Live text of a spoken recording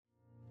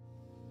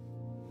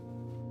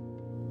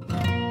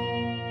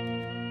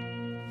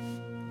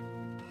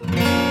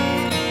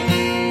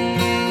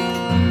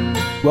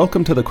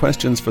Welcome to the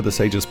Questions for the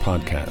Sages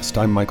podcast.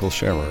 I'm Michael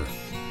Scherer.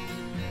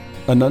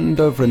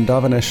 Ananda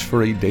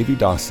Vrindavaneshwari Devi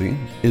Dasi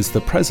is the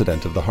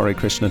president of the Hare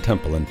Krishna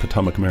Temple in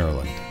Potomac,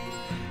 Maryland.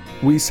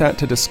 We sat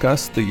to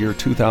discuss the year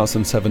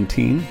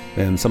 2017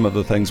 and some of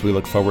the things we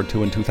look forward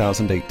to in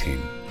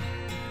 2018.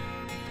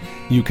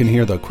 You can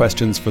hear the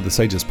Questions for the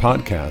Sages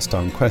podcast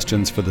on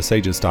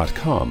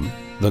questionsforthesages.com,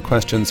 the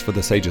Questions for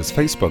the Sages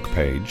Facebook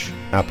page,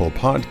 Apple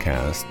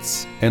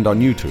Podcasts, and on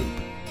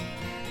YouTube.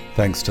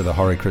 Thanks to the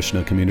Hare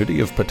Krishna community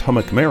of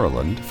Potomac,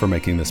 Maryland for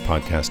making this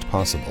podcast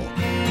possible.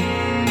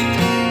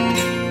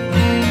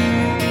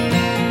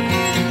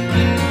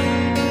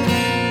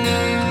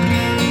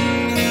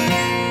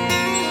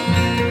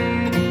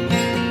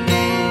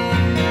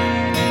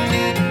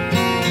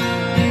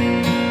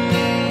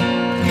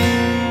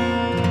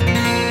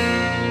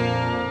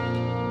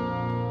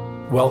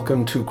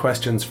 Welcome to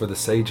Questions for the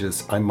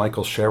Sages. I'm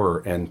Michael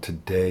Scherer, and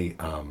today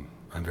I'm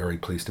very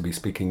pleased to be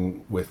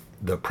speaking with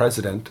the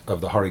president of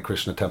the Hare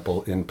Krishna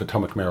Temple in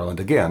Potomac, Maryland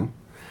again,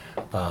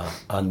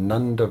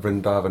 Ananda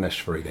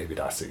Vrindavaneshwari Devi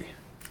Dasi.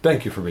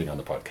 Thank you for being on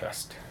the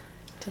podcast.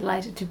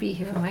 Delighted to be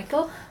here,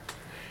 Michael.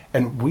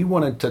 And we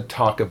wanted to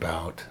talk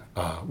about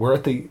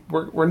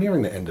we're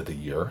nearing the end of the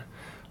year.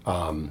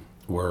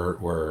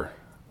 We're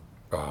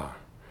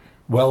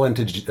well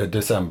into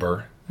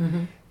December,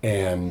 mm-hmm.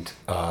 And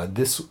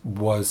this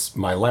was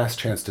my last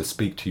chance to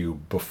speak to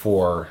you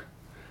before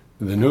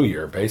the new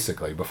year,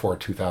 basically, before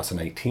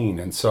 2018.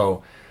 And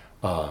so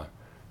I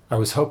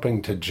was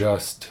hoping to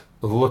just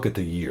look at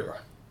the year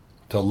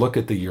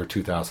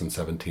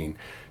 2017.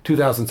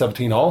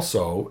 2017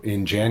 also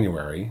in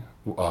January,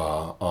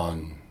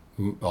 on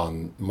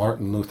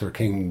Martin Luther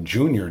King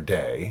Jr.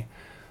 Day,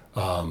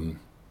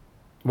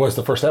 was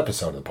the first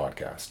episode of the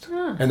podcast.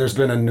 And there's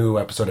been a new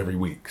episode every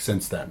week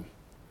since then.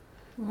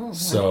 Oh,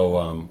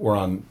 so we're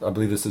on, I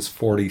believe this is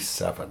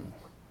 47.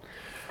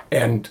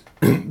 And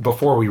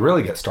before we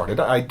really get started,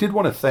 I did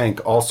want to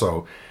thank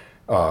also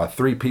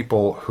three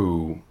people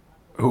who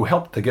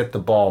helped to get the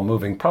ball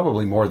moving,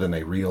 probably more than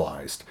they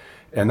realized.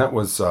 And that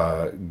was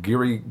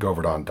Giri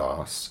Govardhan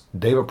Das,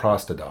 Deva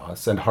Prastha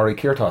Das, and Hari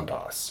Kirtan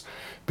Das.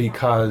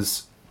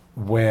 Because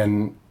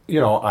when,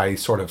 I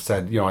sort of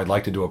said, I'd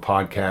like to do a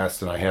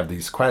podcast and I have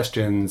these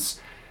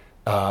questions,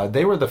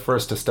 they were the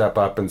first to step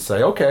up and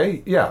say,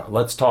 okay, yeah,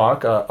 let's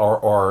talk.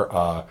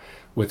 Or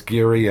with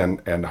Giri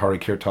and Hari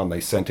Kirtan,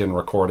 they sent in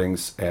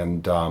recordings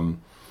and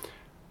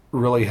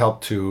really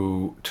helped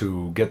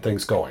to get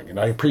things going. And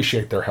I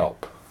appreciate their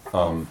help.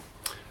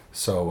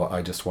 So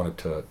I just wanted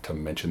to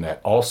mention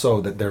that.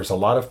 Also, that there's a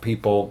lot of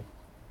people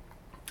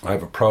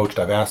I've approached,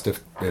 I've asked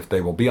if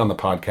they will be on the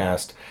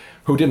podcast,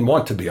 who didn't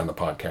want to be on the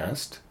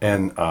podcast.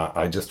 And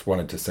I just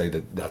wanted to say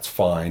that that's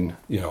fine,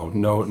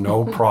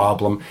 no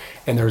problem.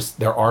 And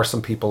there are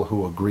some people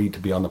who agreed to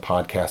be on the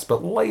podcast,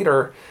 but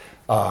later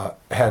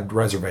had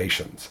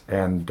reservations.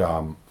 And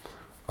them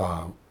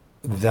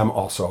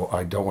also,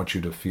 I don't want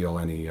you to feel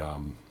any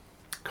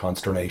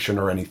consternation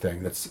or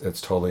anything.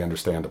 It's totally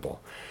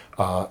understandable.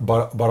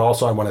 But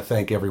also I want to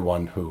thank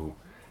everyone who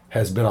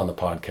has been on the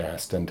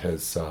podcast and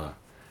has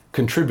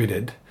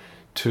contributed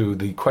to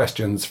the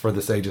Questions for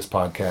the Sages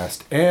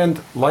podcast. And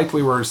like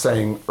we were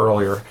saying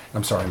earlier,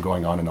 I'm sorry I'm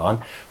going on and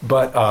on,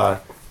 but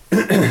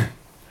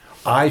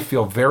I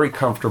feel very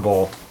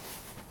comfortable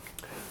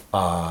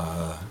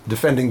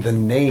defending the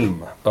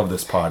name of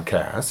this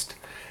podcast,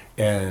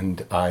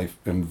 and I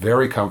am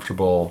very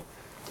comfortable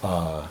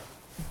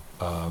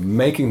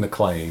making the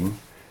claim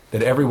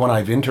that everyone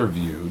I've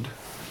interviewed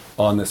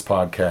on this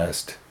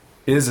podcast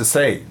is a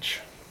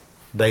sage.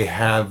 They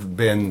have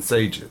been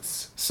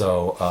sages.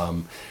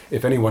 So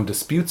if anyone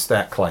disputes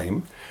that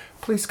claim,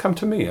 please come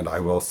to me and I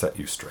will set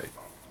you straight.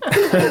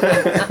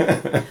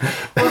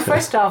 Well,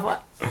 first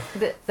off,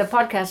 the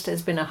podcast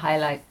has been a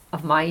highlight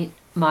of my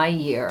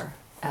year,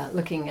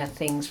 looking at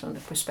things from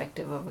the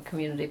perspective of a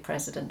community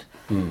president.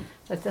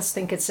 I just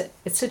think it's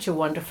such a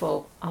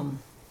wonderful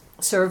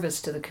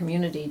service to the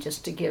community,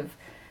 just to give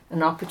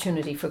an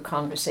opportunity for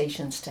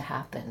conversations to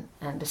happen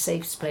and a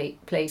safe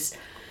place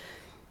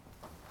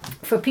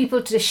for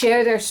people to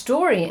share their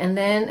story, and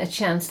then a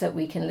chance that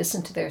we can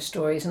listen to their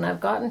stories. And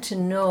I've gotten to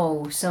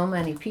know so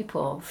many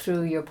people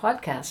through your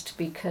podcast,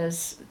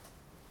 because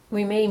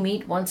we may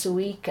meet once a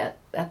week at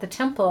the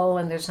temple,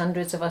 and there's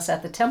hundreds of us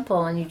at the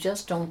temple, and you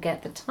just don't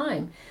get the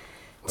time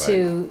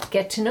to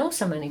get to know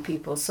so many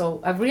people.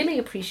 So I've really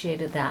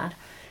appreciated that.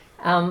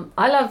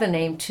 I love the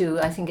name too.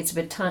 I think it's a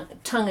bit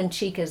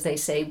tongue-in-cheek, as they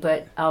say,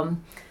 but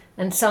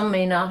and some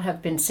may not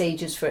have been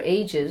sages for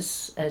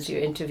ages as you're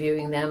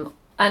interviewing them.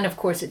 And of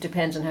course, it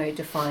depends on how you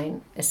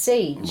define a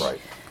sage.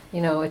 Right.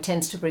 It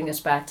tends to bring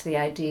us back to the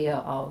idea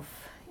of,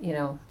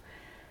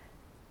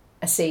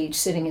 a sage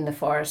sitting in the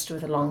forest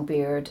with a long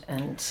beard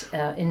and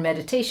in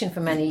meditation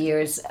for many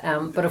years.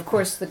 But of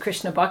course, the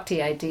Krishna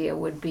Bhakti idea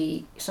would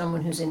be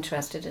someone who's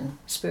interested in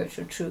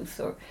spiritual truth,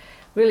 or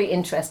really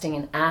interesting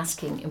in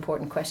asking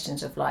important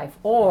questions of life,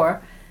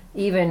 or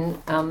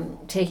even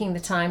taking the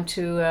time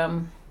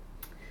to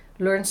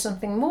learn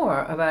something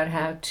more about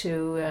how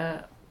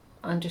to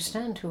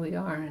understand who we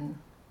are and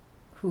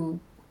who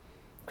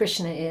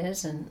Krishna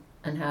is and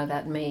how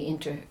that may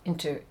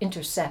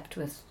intercept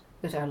with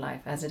our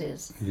life as it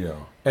is. Yeah.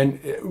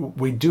 And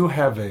we do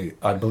have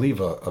I believe,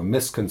 a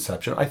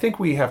misconception. I think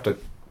we have to,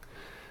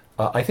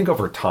 I think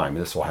over time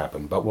this will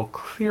happen, but we'll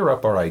clear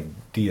up our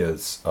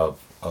ideas of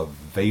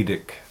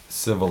Vedic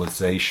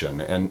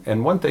civilization.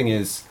 And one thing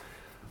is,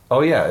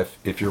 oh yeah,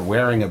 if you're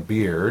wearing a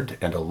beard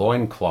and a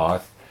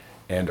loincloth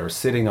and are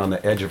sitting on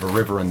the edge of a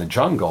river in the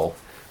jungle,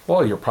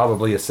 well, you're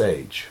probably a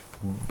sage.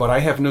 But I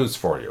have news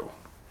for you.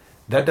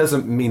 That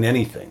doesn't mean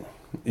anything.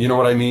 You know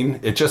what I mean?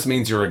 It just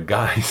means you're a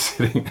guy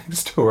sitting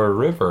next to a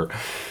river.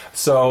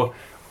 So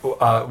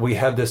we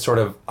have this sort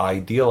of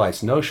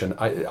idealized notion.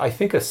 I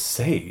think a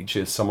sage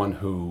is someone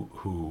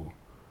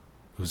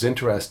who's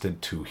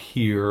interested to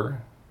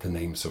hear the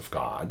names of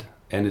God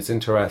and is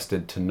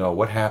interested to know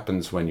what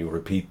happens when you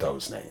repeat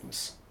those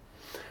names.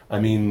 I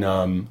mean,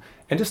 and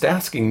just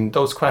asking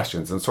those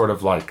questions and sort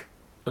of like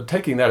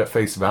taking that at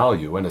face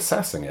value and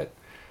assessing it,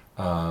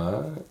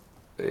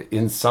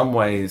 in some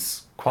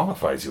ways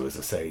qualifies you as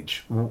a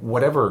sage.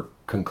 Whatever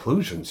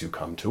conclusions you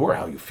come to, or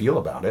how you feel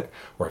about it,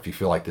 or if you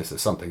feel like this is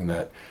something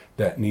that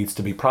needs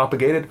to be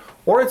propagated,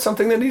 or it's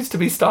something that needs to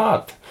be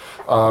stopped.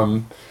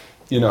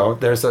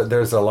 There's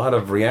a lot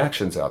of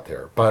reactions out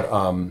there, but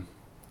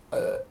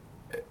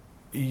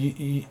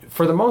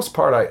for the most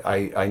part,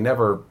 I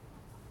never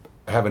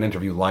have an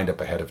interview lined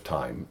up ahead of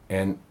time,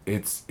 and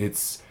it's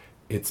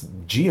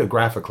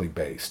geographically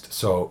based.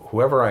 So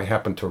whoever I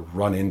happen to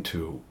run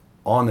into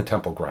on the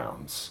temple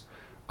grounds,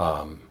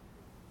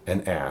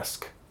 and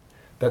ask,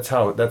 that's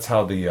how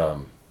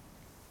the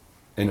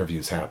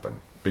interviews happen,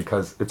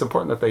 because it's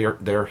important that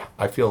they're.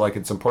 I feel like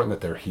it's important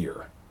that they're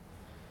here.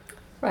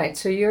 Right.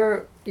 So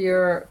you're.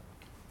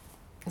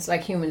 It's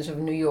like Humans of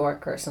New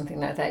York or something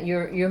like that.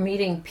 You're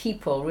meeting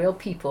people, real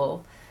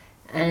people,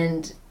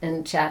 and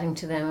chatting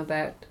to them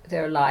about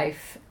their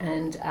life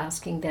and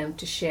asking them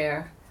to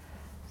share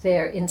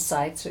their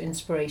insights or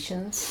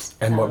inspirations.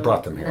 And what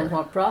brought them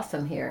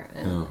here.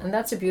 And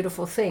that's a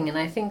beautiful thing. And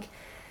I think,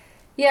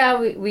 yeah,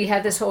 we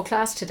had this whole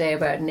class today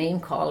about name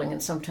calling,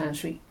 and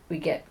sometimes we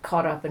get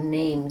caught up in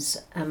names.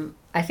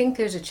 I think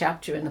there's a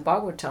chapter in the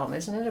Bhagavatam,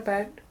 isn't it,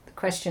 about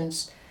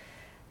questions,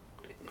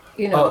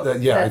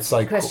 it's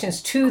like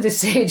questions to the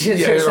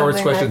sages, or something or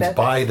it's questions like that.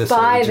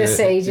 by the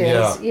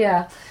sages.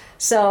 Yeah.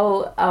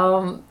 So,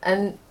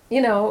 and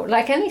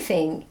like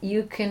anything,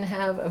 you can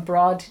have a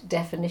broad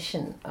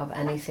definition of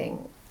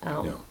anything.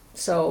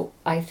 So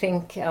I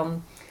think,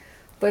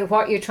 but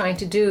what you're trying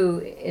to do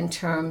in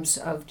terms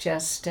of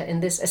just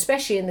in this,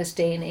 especially in this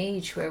day and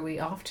age where we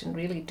often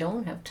really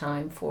don't have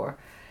time for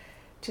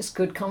just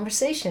good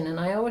conversation. And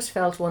I always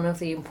felt one of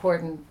the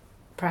important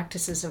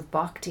practices of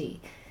bhakti,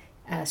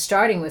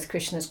 starting with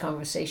Krishna's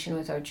conversation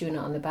with Arjuna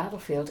on the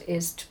battlefield,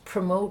 is to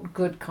promote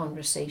good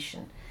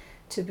conversation,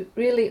 to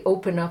really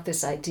open up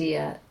this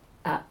idea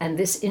and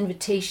this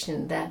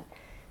invitation that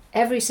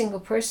every single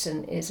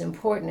person is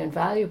important and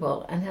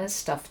valuable and has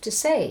stuff to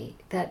say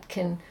that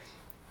can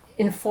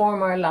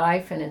inform our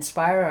life and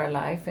inspire our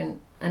life. And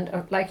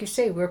like you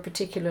say, we're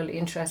particularly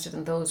interested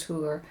in those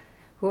who are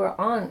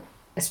on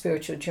a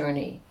spiritual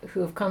journey, who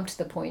have come to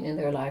the point in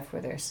their life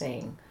where they're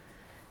saying,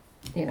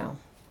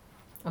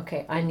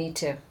 okay, I need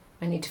to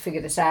figure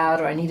this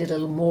out, or I need a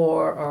little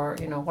more, or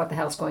what the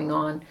hell's going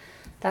on,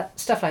 that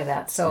stuff like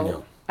that.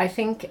 So I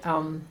think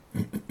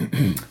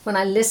when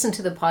I listen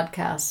to the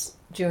podcasts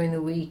during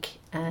the week,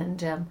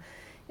 and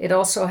it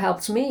also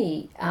helps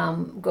me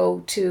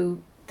go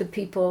to the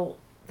people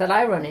that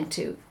I run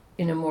into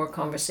in a more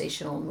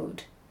conversational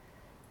mood.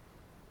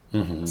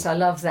 Mm-hmm. So I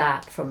love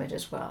that from it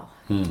as well.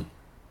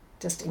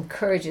 Just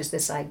encourages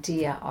this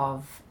idea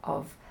of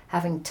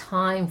having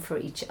time for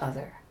each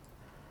other.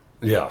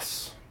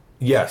 Yes.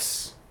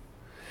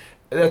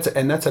 That's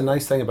a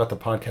nice thing about the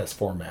podcast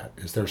format,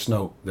 is there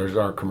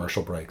aren't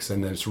commercial breaks,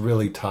 and there's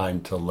really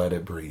time to let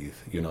it breathe,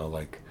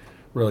 like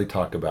really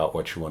talk about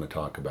what you want to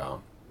talk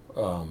about.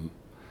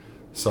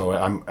 So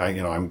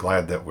I'm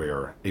glad that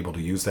we're able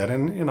to use that,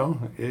 and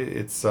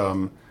it's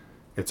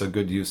a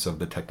good use of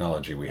the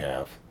technology we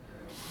have.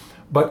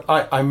 But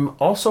I'm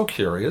also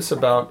curious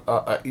about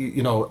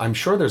I'm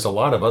sure there's a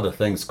lot of other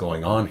things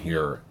going on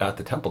here at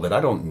the temple that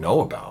I don't know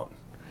about.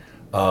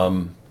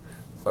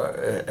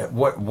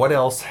 What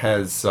else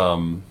has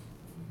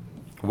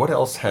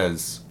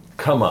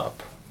come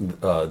up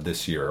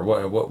this year?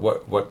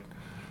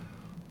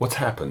 What's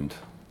happened?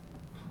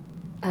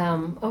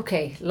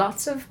 Okay,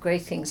 lots of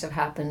great things have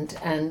happened.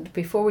 And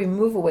before we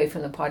move away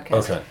from the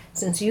podcast,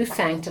 since you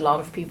thanked a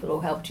lot of people who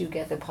helped you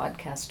get the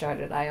podcast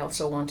started, I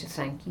also want to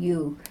thank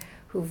you,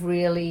 who've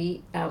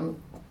really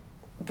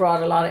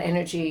brought a lot of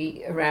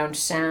energy around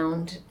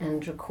sound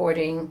and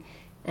recording,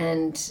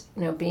 and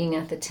being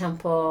at the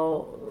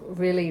temple,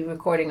 really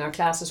recording our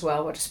class as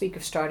well. What to speak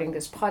of starting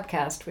this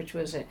podcast, which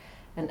was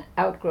an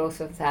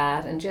outgrowth of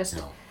that, and just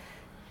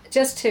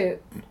to,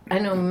 I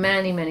know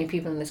many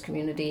people in this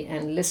community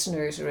and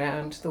listeners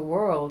around the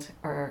world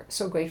are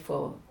so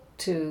grateful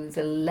to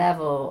the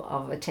level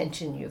of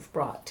attention you've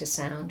brought to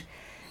sound.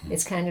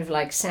 It's kind of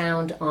like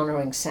sound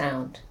honoring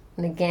sound.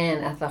 And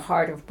again, at the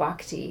heart of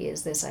bhakti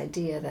is this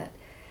idea that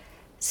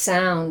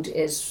sound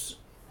is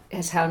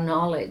how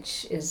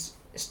knowledge is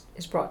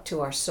brought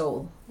to our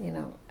soul. You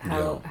know,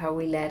 how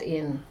we let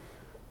in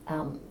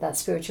that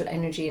spiritual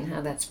energy, and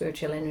how that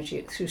spiritual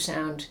energy through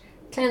sound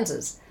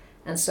cleanses.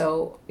 And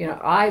so, you know,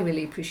 I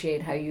really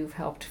appreciate how you've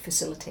helped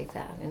facilitate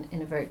that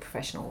in a very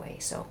professional way.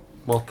 So,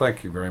 well,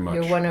 thank you very much.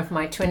 You're one of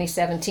my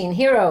 2017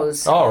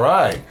 heroes. All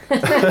right.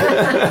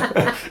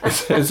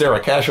 Is there a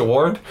cash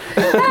award?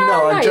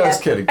 No, I'm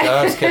just kidding.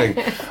 Just kidding.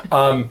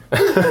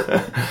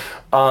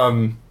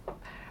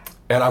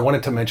 And I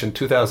wanted to mention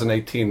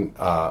 2018,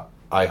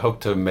 I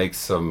hope to make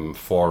some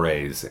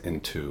forays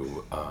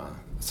into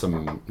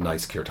some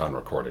nice kirtan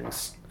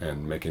recordings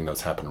and making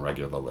those happen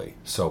regularly.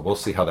 So we'll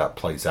see how that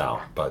plays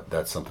out, but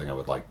that's something I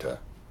would like to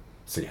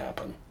see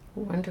happen.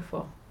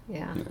 Wonderful.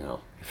 Yeah. You know,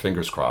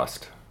 fingers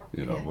crossed.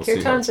 You know, we'll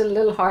kirtan's see. a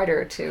little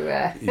harder to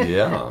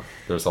yeah,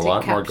 there's a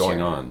lot more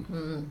going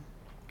on.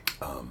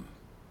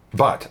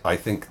 But I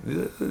think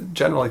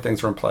generally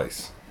things are in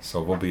place,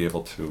 so we'll be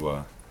able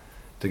to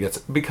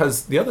get.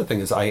 Because the other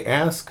thing is, I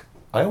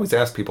always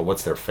ask people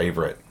what's their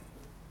favorite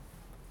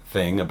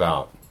thing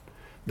about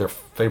their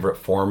favorite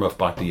form of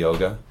bhakti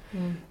yoga,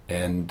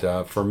 and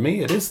for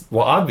me it is,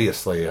 well,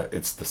 obviously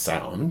it's the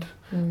sound,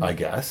 I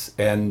guess,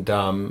 and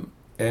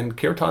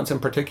kirtans in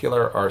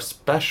particular are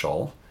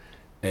special.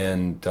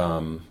 And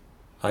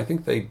I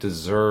think they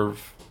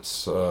deserve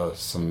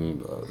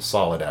some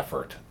solid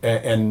effort,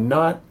 and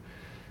not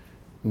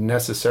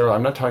necessarily.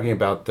 I'm not talking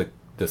about the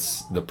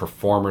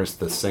performers,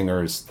 the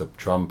singers, the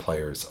drum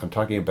players. I'm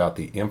talking about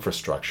the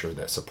infrastructure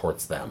that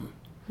supports them.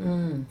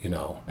 You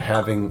know,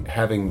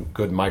 having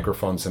good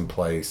microphones in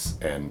place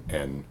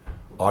and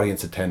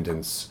audience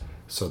attendance,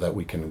 so that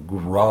we can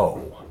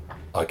grow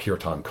a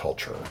kirtan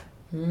culture.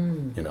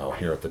 You know,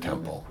 here at the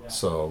temple.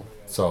 So.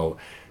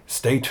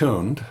 Stay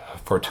tuned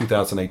for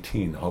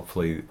 2018.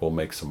 Hopefully we'll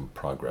make some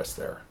progress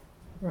there.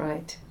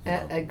 Right.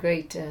 A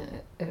great,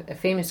 a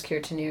famous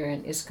kirtaneer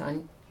in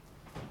ISKCON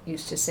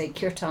used to say,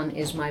 kirtan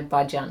is my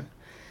bhajan.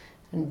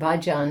 And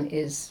bhajan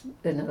is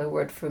another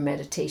word for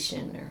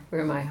meditation, or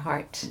where my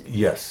heart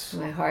is.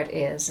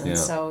 And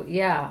so,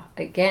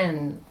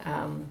 again,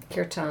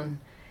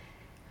 kirtan,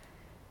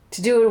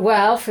 to do it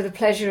well for the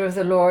pleasure of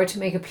the Lord, to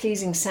make a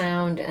pleasing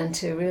sound, and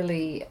to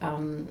really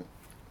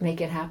make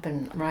it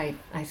happen right.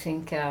 I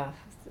think, well,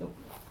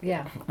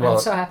 I'm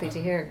so happy to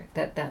hear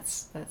that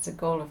that's a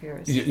goal of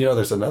yours. You know,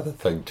 there's another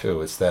thing too,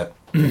 is that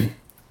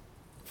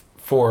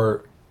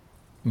for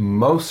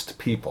most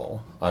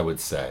people, I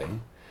would say,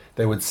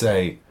 they would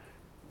say,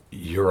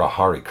 you're a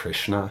Hare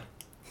Krishna?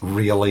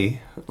 Really?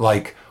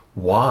 Like,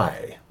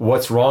 why?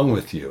 What's wrong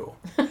with you?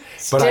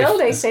 Still,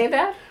 they say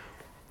that?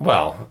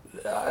 Well,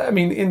 I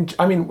mean, you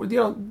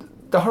know,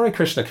 the Hare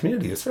Krishna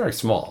community is very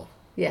small.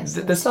 Yes.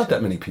 There's not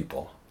that many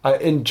people.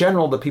 In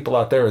general, the people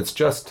out there, it's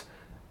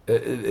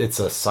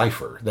a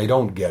cipher. They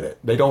don't get it.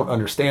 They don't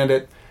understand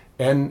it.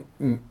 And,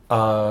 you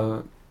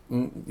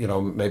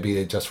know, maybe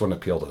it just wouldn't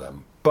appeal to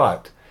them.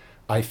 But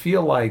I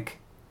feel like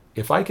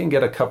if I can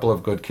get a couple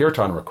of good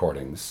kirtan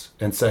recordings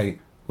and say,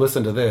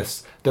 listen to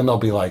this, then they'll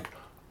be like,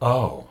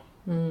 oh,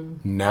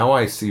 now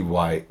I see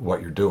what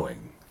you're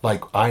doing.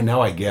 Like,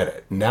 now I get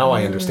it. Now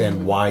I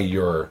understand why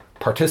you're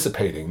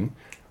participating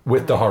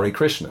with the Hare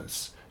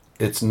Krishnas.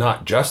 It's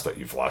not just that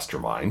you've lost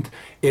your mind.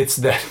 It's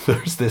that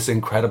there's this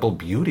incredible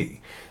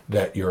beauty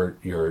that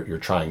you're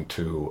trying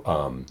to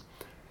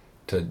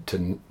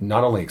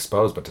not only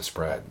expose but to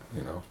spread.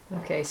 You know.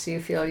 Okay, so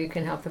you feel you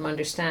can help them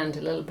understand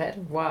a little bit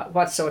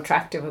what's so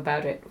attractive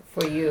about it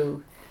for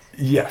you.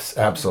 Yes,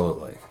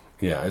 absolutely.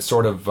 Yeah, it's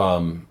sort of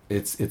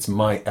it's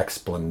my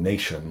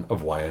explanation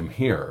of why I'm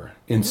here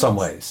in some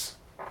ways.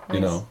 Nice. You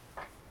know,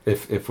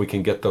 if we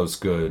can get those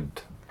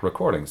good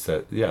recordings,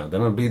 then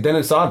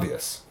it's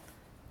obvious.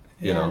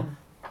 You know.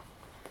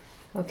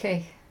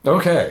 Okay.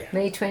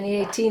 May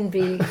 2018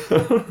 be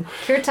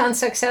kirtan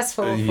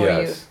successful for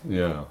yes. you.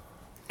 Yeah.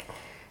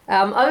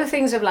 Other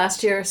things of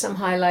last year, some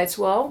highlights.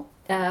 Well,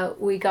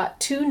 we got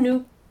 2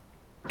 new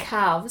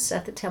calves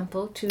at the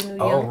temple, 2 new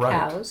young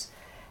cows.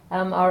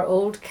 Our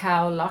old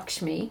cow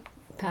Lakshmi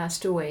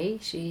passed away.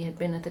 She had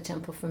been at the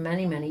temple for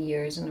many, many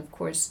years, and of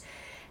course,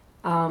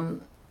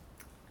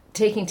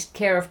 taking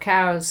care of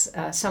cows.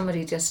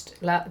 Somebody just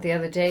the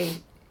other day.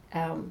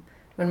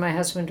 When my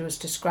husband was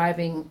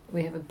describing,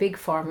 we have a big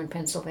farm in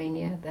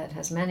Pennsylvania that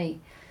has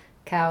many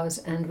cows,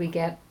 and we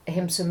get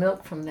ahimsa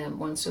milk from them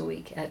once a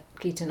week at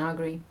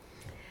Gitanagari.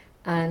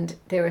 And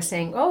they were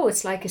saying, oh,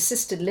 it's like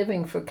assisted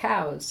living for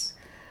cows,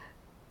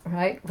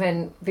 right?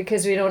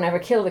 Because we don't ever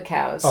kill the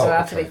cows, so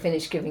after they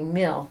finish giving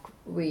milk,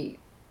 we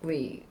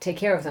take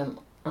care of them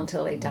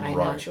until they die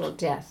natural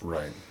death.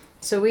 Right.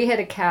 So we had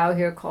a cow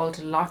here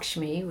called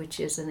Lakshmi, which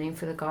is the name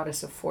for the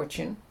goddess of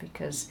fortune,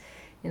 because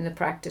in the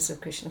practice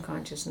of Krishna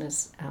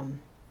consciousness,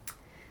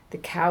 the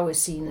cow is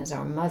seen as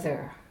our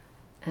mother.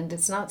 And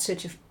it's not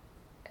such a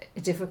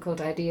difficult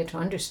idea to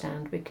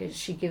understand, because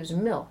she gives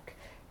milk.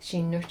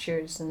 She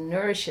nurtures and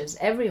nourishes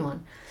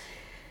everyone.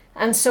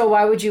 And so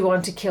why would you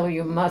want to kill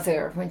your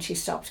mother when she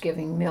stops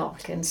giving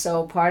milk? And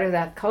so part of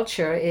that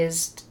culture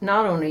is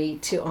not only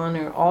to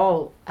honor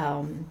all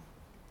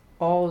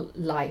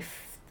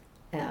life,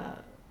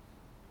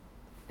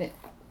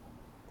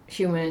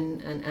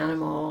 human and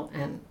animal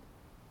and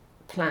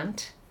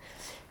plant,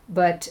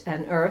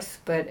 and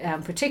earth, but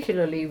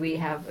particularly we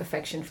have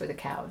affection for the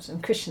cows,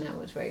 and Krishna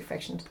was very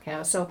affectionate to the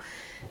cows. So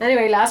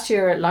anyway, last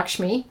year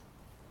Lakshmi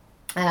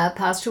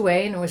passed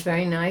away, and it was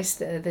very nice.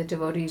 The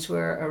devotees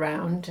were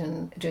around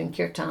and doing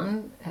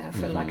kirtan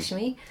for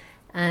Lakshmi.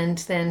 And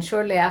then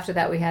shortly after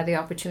that, we had the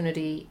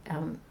opportunity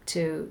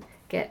to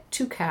get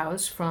 2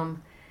 cows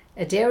from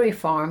a dairy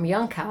farm,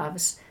 young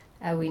calves.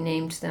 We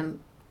named them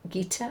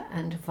Gita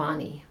and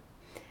Vani.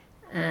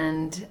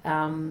 And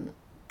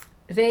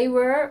they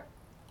were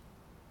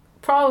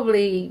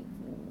probably,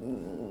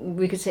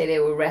 we could say they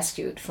were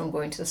rescued from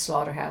going to the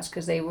slaughterhouse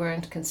because they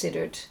weren't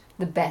considered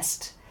the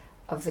best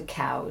of the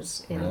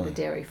cows in the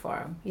dairy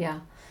farm.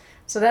 Yeah.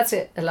 So that's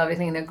a lovely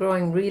thing. They're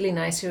growing really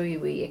nicely.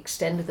 We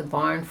extended the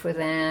barn for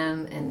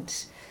them and,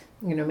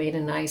 made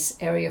a nice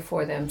area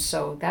for them.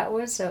 So that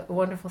was a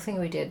wonderful thing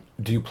we did.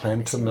 Do you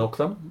plan to milk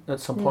them at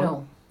some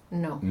point?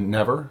 No.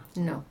 Never?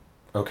 No.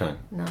 Okay.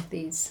 Not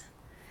these.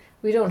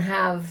 We don't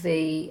have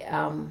the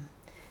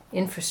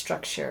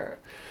infrastructure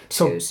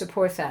to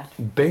support that.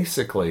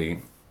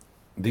 Basically,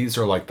 these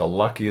are like the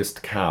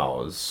luckiest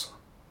cows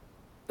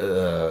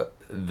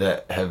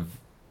that have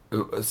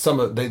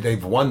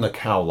they've won the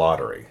cow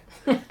lottery.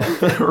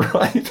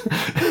 Right?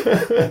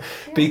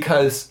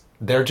 Because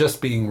they're just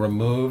being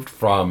removed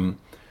from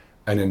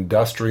an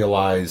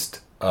industrialized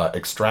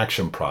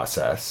extraction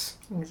process.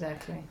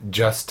 Exactly.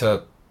 Just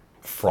to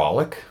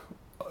frolic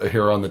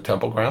here on the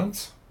temple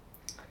grounds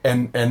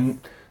and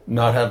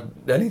not have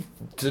any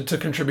to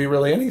contribute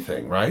really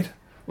anything, right?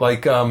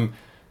 Like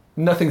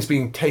nothing's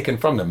being taken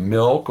from them,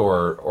 milk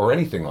or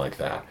anything like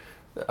that.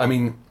 I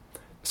mean,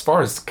 as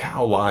far as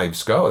cow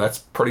lives go, that's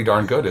pretty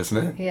darn good, isn't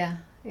it?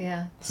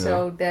 Yeah.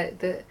 So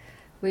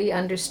we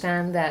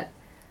understand that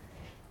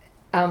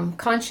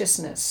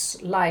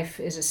consciousness, life,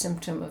 is a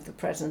symptom of the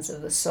presence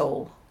of the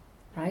soul,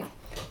 right?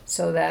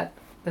 So that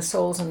the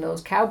souls in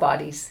those cow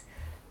bodies,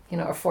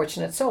 are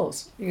fortunate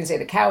souls. You can say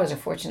the cow is a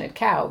fortunate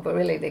cow, but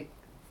really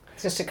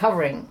it's just a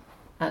covering.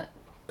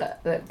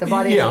 The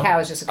body of the cow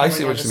is just a covering. I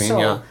see what you mean. Soul.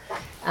 Yeah.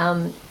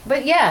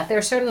 But yeah,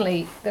 they're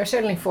certainly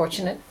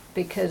fortunate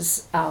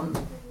because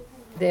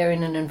they're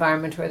in an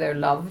environment where they're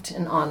loved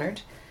and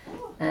honored,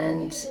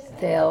 and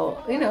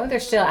they're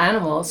still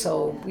animals,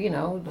 so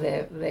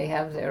they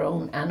have their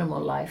own animal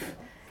life.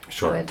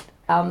 Sure.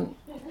 But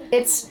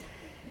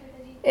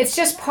it's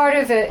just part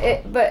of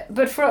it. But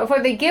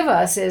what they give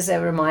us is they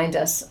remind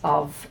us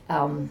of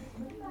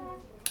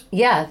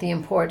the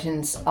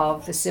importance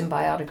of the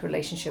symbiotic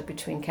relationship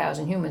between cows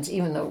and humans,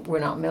 even though we're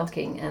not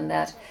milking, and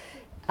that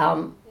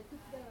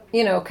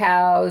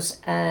cows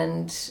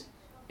and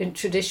in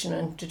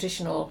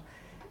traditional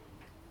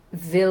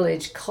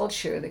village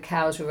culture, the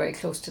cows were very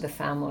close to the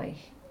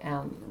family,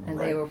 and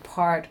they were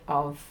part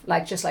of,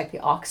 just like the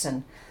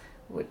oxen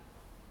would.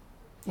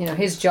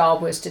 His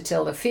job was to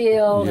till the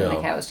field, and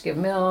the cows to give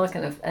milk,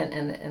 and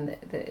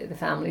the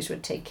families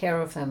would take care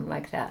of them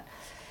like that.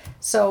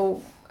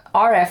 So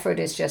our effort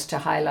is just to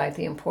highlight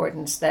the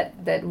importance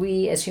that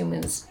we as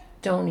humans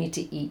don't need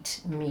to eat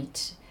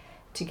meat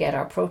to get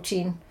our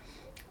protein.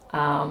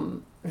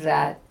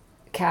 That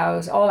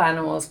cows, all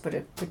animals,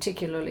 but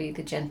particularly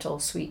the gentle,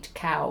 sweet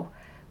cow,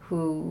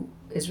 who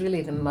is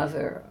really the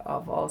mother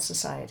of all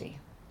society.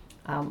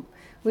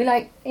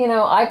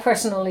 I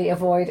personally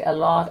avoid a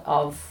lot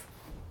of.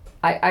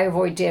 I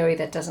avoid dairy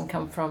that doesn't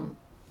come from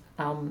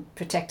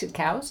protected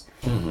cows.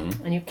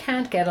 Mm-hmm. And you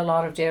can't get a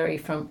lot of dairy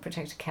from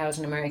protected cows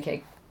in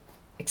America,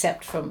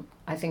 except from,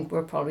 I think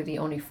we're probably the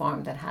only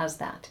farm that has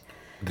that.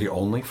 The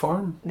only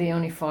farm? The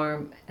only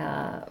farm.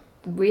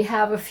 We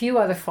have a few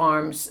other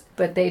farms,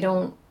 but they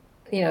don't,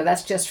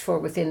 that's just for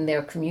within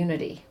their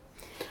community.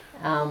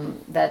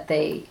 But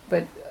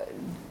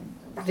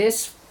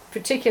this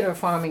particular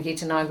farm in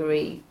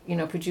Gitanagari,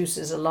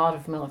 produces a lot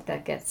of milk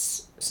that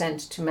gets sent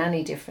to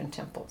many different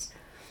temples.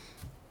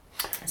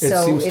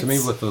 It seems to me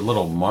with a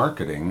little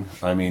marketing,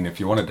 I mean, if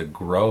you wanted to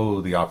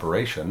grow the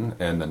operation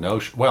and the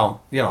notion,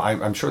 well,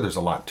 I'm sure there's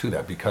a lot to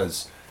that,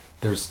 because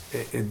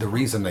the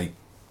reason they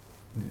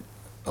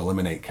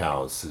eliminate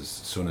cows as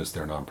soon as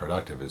they're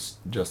non-productive is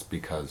just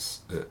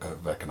because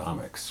of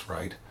economics,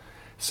 right?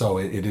 So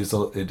it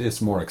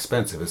is more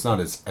expensive. It's not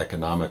as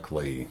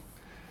economically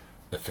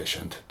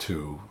efficient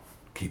to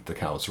keep the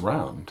cows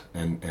around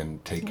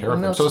and take care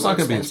of them. So it's not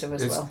going to be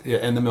as well. Yeah,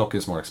 and the milk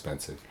is more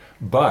expensive.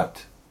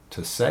 But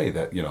to say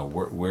that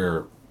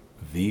we're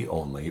the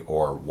only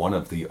or one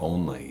of the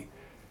only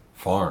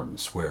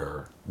farms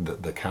where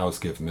the cows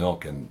give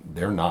milk and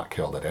they're not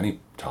killed at any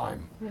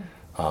time,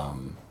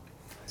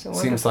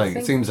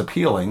 seems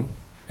appealing,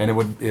 and it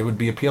would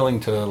be appealing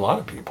to a lot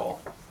of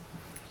people.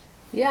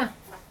 Yeah,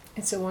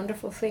 it's a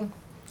wonderful thing.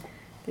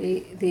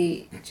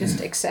 The just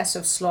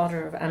excessive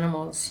slaughter of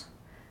animals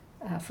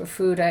for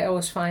food. I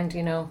always find,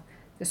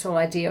 this whole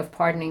idea of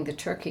pardoning the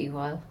turkey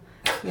while,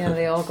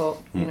 they all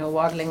go,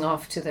 waddling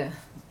off to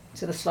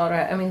the slaughter.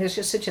 I mean, there's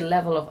just such a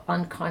level of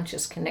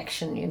unconscious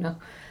connection, Yeah.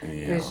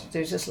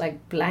 There's just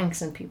like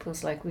blanks in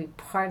people's, like, we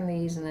pardon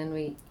these and then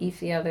we eat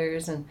the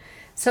others. And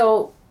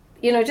so,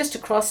 just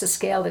across the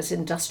scale, this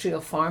industrial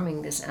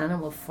farming, this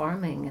animal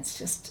farming,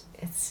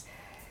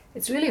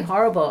 it's really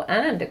horrible.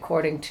 And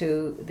according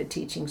to the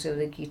teachings of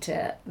the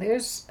Gita,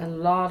 there's a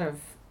lot of,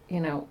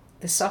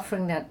 the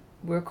suffering that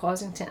we're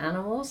causing to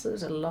animals,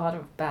 there's a lot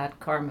of bad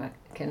karma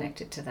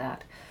connected to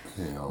that.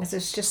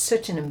 There's just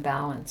such an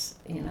imbalance,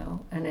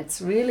 and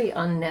it's really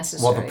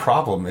unnecessary. Well, the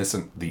problem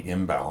isn't the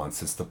imbalance.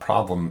 The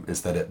problem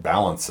is that it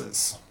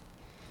balances,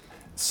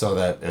 so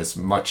that as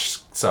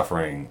much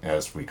suffering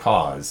as we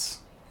cause,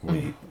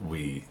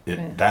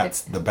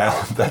 that's the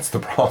balance. That's the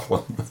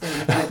problem.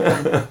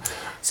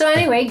 So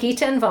anyway,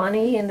 Gita and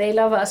Vani, and they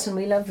love us and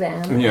we love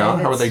them. Yeah,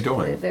 how are they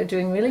doing? They're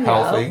doing really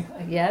healthy?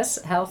 Well. Yes,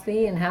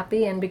 healthy and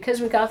happy. And because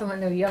we got them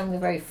when they're young, they're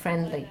very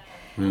friendly.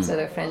 So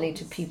they're friendly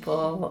to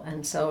people,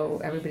 and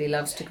so everybody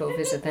loves to go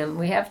visit them.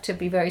 We have to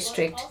be very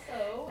strict.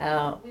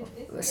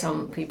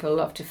 Some people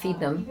love to feed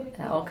them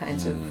all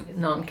kinds of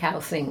non-cow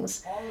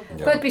things.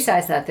 Yeah. But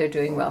besides that, they're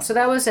doing well. So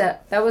that was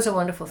a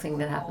wonderful thing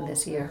that happened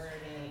this year.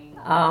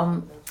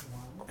 How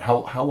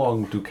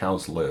long do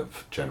cows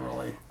live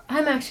generally?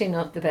 I'm actually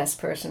not the best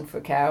person for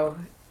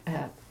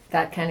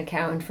that kind of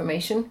cow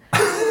information.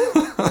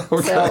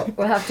 Okay. So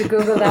we'll have to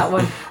Google that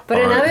one. But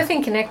all another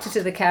thing connected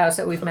to the cows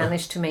that we've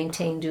managed to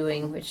maintain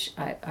doing, which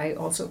I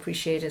also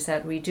appreciate, is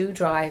that we do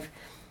drive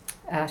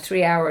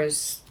 3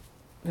 hours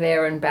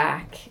there and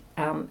back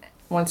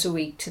once a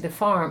week to the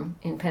farm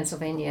in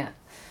Pennsylvania.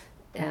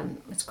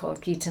 It's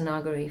called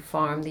Gitanagari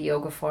Farm, the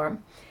yoga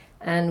farm.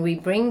 And we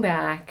bring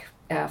back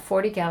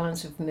 40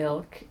 gallons of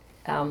milk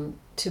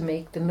to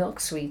make the milk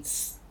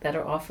sweets that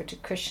are offered to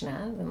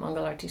Krishna, the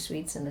Mangal Arati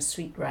sweets and the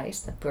sweet rice,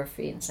 the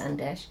burfi and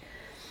sandesh.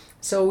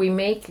 So we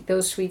make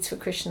those sweets for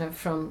Krishna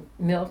from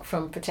milk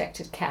from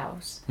protected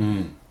cows.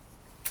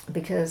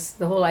 Because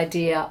the whole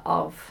idea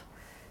of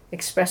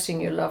expressing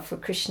your love for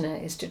Krishna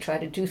is to try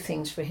to do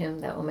things for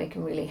him that will make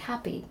him really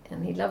happy.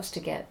 And he loves to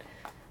get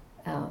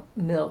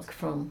milk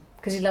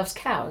because he loves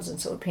cows, and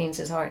so it pains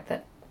his heart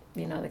that,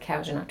 the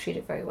cows are not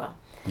treated very well.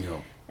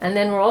 Yeah. And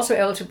then we're also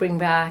able to bring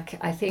back,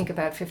 I think,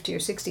 about 50 or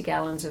 60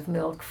 gallons of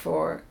milk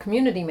for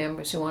community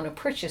members who want to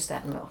purchase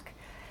that milk.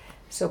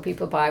 So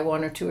people buy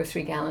 1 or 2 or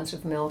 3 gallons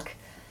of milk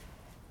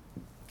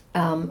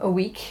a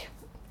week,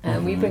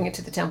 and we bring it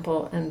to the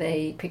temple, and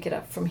they pick it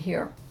up from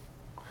here.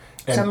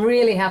 And so I'm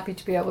really happy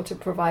to be able to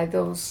provide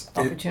those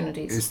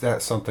opportunities. Is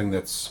that something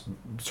that's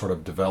sort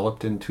of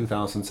developed in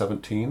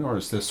 2017, or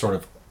is this sort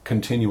of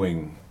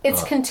continuing?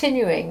 It's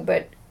continuing,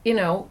 but,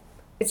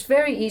 it's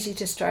very easy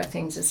to start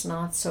things. It's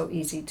not so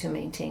easy to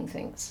maintain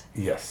things.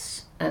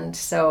 Yes. And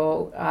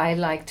so I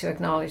like to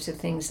acknowledge the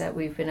things that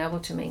we've been able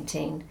to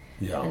maintain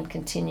and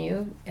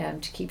continue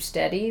to keep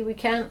steady. We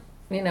can't,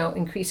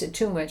 increase it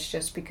too much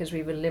just because we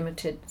have a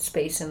limited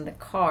space in the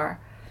car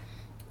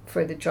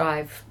for the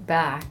drive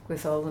back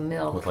with all the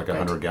milk. With like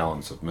 100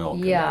 gallons of milk.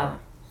 Yeah.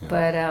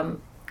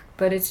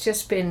 But it's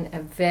just been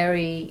a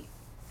very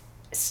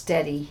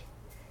steady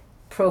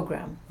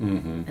program,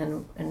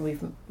 and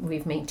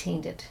we've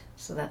maintained it.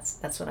 So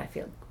that's what I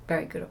feel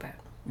very good about.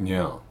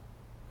 Yeah.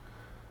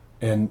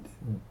 And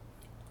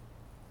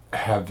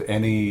have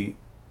any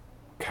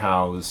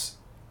cows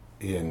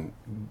you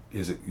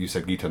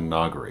said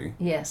Gitanagari?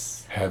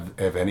 Yes. Have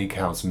any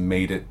cows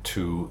made it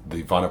to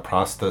the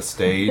Vanaprastha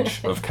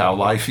stage of cow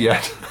life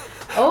yet?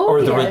 Oh, or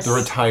yes. the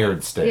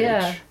retired stage?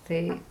 Yeah,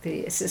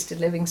 the assisted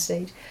living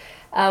stage.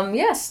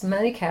 Yes,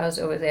 many cows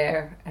over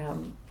there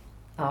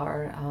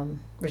are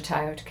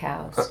retired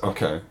cows.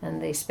 Okay.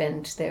 And they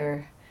spend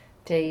their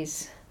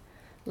days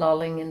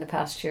lolling in the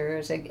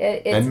pastures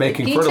and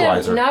making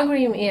fertilizer.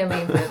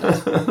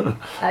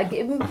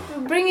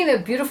 Bringing a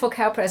beautiful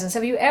cow presence.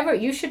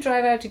 You should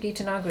drive out to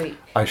Gitanagari.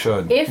 I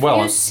should. If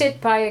you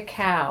sit by a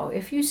cow,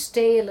 if you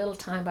stay a little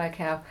time by a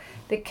cow,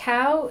 the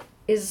cow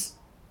is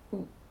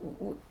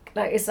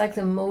it's like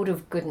the mode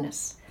of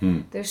goodness.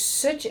 There's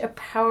such a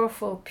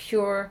powerful,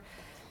 pure,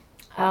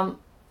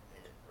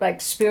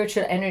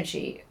 spiritual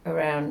energy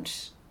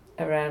around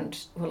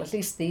well, at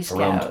least these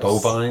around cows.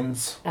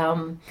 Bovines.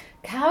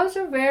 Cows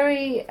are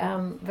very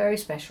very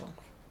special.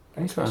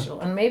 Very Okay. special.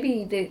 And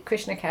maybe the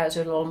Krishna cows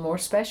are a little more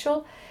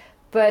special,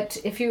 but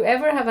if you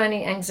ever have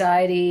any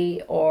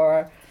anxiety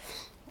or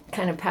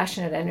kind of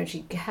passionate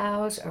energy,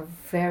 cows are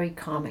very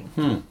calming.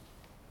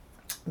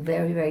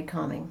 Very, very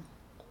calming.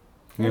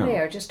 And they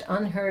are just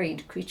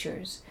unhurried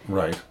creatures.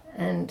 Right.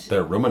 And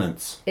they're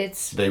ruminants.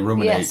 They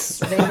ruminate. Yes,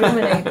 they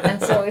ruminate.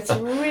 And so it's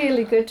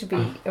really good to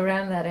be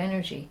around that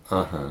energy.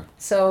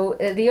 So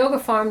the yoga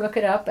farm, look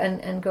it up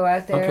and go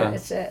out there. Okay.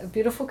 It's a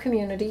beautiful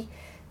community.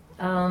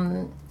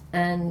 And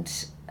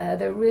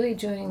they're really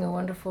doing a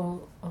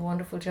wonderful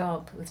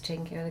job with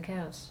taking care of the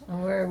cows.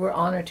 And we're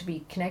honored to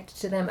be connected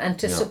to them and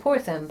to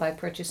support them by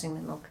purchasing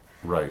the milk.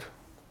 Right.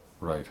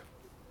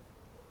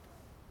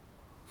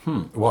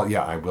 Well,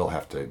 yeah, I will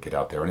have to get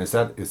out there. And is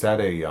that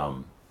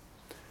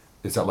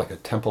is that like a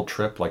temple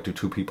trip? Like, do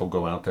two people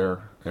go out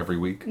there every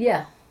week?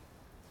 Yeah.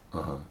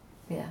 Uh-huh.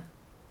 Yeah.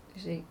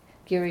 Usually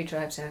Giri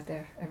drives out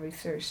there every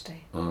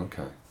Thursday. Oh,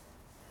 okay.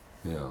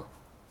 Yeah.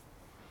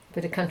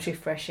 Bit of country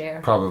fresh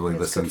air. Probably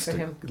It's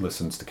good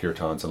listens to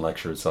kirtans and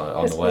lectures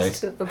on the Listen way.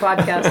 to the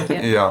podcast,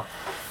 yeah.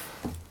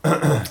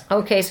 Yeah.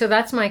 Okay, so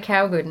that's my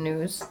Cowgood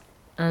news.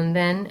 And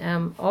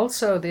then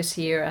also this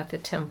year at the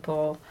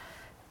temple,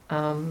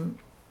 the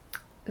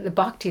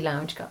Bhakti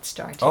Lounge got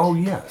started. Oh,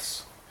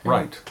 yes.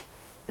 Right.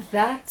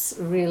 That's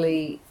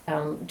really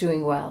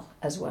doing well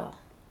as well.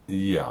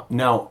 Yeah.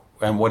 Now,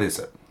 and what is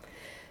it?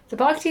 The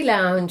Bhakti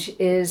Lounge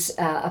is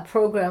a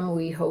program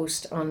we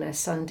host on a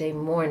Sunday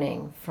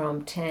morning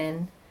from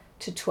 10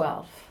 to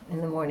 12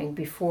 in the morning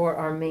before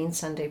our main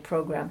Sunday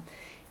program.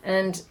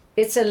 And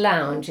it's a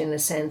lounge in the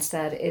sense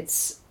that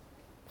it's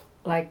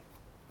like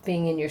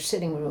being in your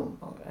sitting room,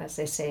 or as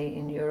they say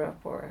in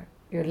Europe, or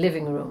your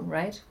living room,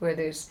 right? Where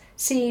there's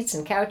seats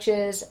and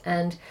couches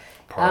and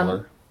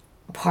Parlor.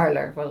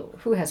 parlor. Well,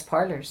 who has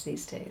parlors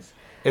these days?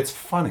 It's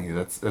funny.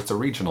 That's a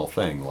regional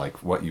thing.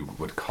 Like what you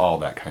would call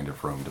that kind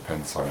of room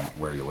depends on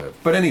where you live.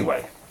 But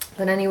anyway.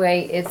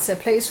 It's a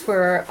place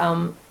where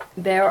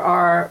there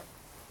are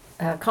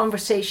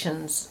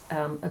conversations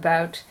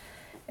about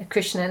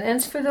Krishna, and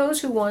it's for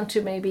those who want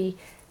to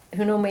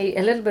who know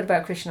a little bit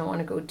about Krishna, want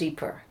to go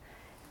deeper.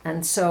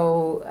 And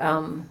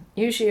so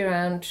usually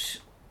around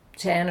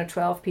 10 or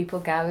 12 people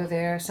gather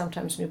there,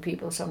 sometimes new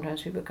people,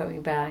 sometimes people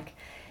coming back.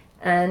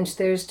 And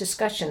there's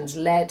discussions,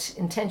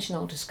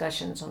 intentional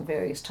discussions on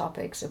various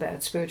topics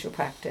about spiritual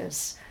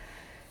practice,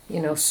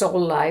 soul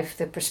life,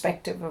 the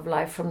perspective of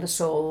life from the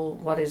soul,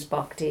 what is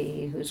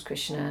bhakti, who's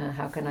Krishna,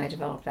 how can I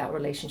develop that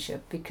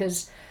relationship?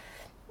 Because,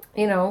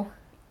 life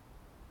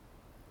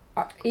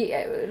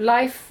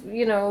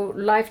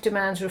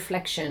demands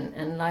reflection,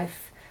 and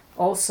life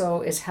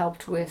also is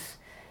helped with,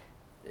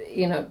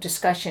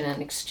 discussion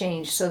and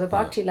exchange. So the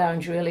Bhakti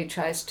Lounge really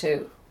tries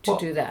to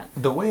do that.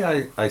 The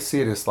way I see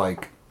it is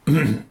like,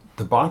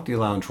 the Bhakti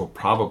Lounge will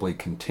probably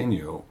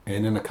continue,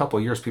 and in a couple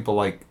of years, people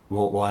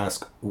will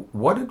ask,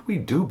 "What did we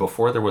do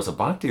before there was a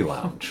Bhakti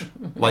Lounge?"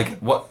 Like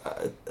what?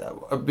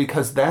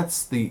 Because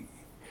that's the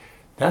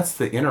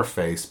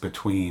interface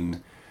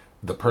between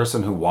the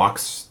person who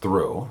walks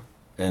through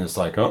and it's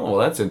like, "Oh, well,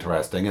 that's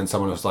interesting," and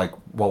someone who's like,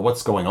 "Well,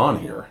 what's going on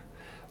here?"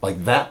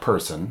 Like that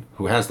person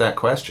who has that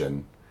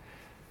question.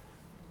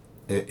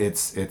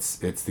 It's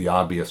the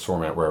obvious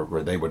format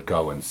where they would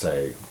go and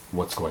say,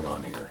 "What's going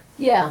on here?"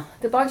 Yeah,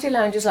 the Bhakti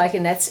Lounge is like a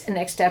next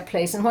step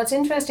place. And what's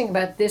interesting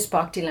about this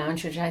Bhakti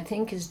Lounge, which I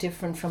think is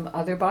different from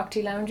other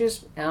Bhakti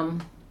Lounges,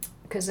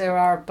 because there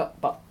are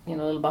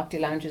little Bhakti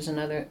Lounges in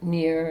other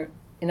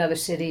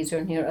cities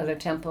or near other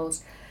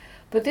temples,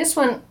 but this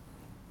one,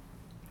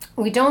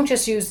 we don't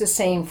just use the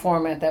same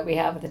format that we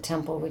have at the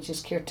temple, which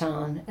is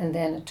kirtan and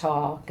then a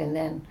talk and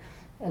then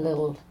a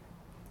little,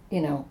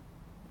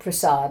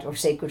 prasad or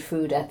sacred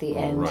food at the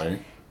end. Right.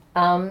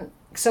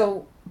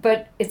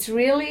 But it's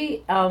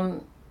really,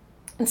 and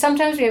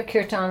sometimes we have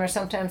kirtan, or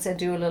sometimes they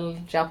do a little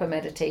japa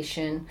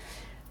meditation,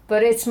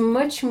 but it's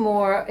much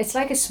more. It's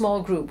like a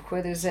small group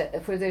where there's a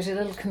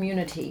little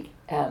community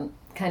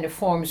kind of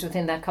forms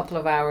within that couple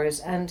of hours,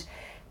 and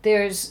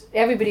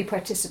everybody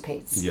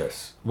participates.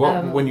 Yes.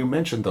 Well, when you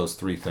mentioned those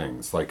three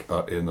things, like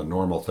in the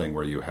normal thing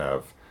where you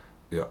have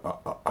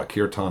a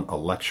kirtan, a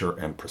lecture,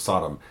 and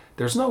prasadam,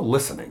 there's no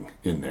listening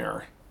in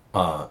there.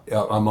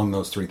 Among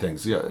those three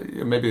things, yeah,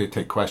 maybe they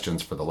take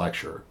questions for the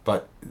lecture,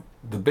 but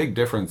the big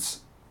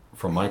difference,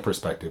 from my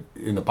perspective,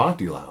 in the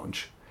Bhakti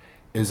Lounge,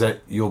 is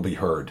that you'll be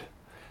heard.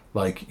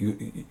 Like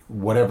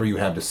whatever you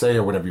have to say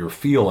or whatever you're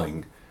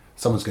feeling,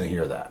 someone's going to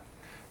hear that.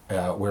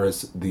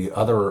 Whereas the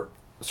other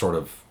sort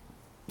of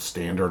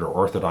standard or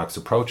orthodox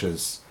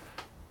approaches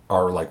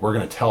are like, we're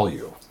going to tell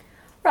you.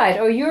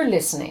 Right, or you're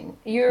listening,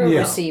 you're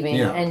receiving,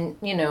 yeah. And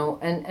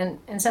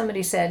and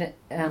somebody said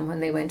when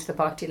they went to the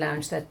Bhakti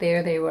Lounge that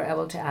there they were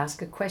able to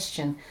ask a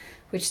question,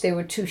 which they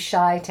were too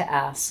shy to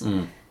ask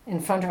in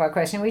front of our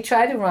question. We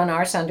try to run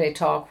our Sunday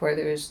talk where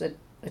the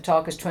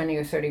talk is 20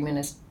 or 30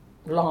 minutes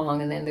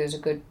long, and then there's a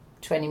good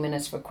 20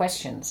 minutes for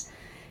questions.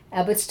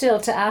 But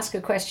still, to ask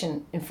a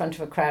question in front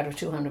of a crowd of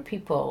 200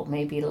 people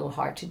may be a little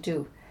hard to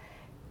do.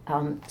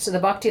 So the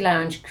Bhakti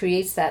Lounge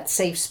creates that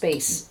safe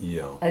space,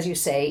 as you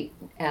say,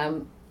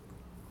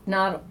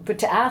 but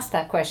to ask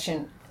that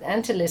question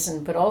and to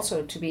listen, but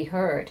also to be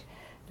heard.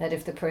 That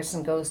if the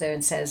person goes there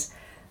and says,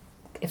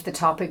 if the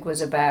topic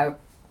was about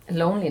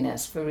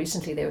loneliness, for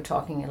recently they were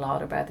talking a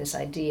lot about this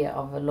idea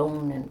of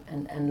alone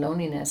and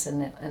loneliness,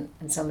 and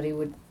somebody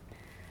would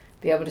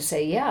be able to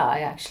say, yeah, I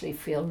actually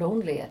feel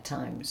lonely at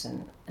times,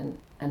 and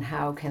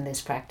how can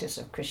this practice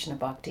of Krishna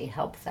Bhakti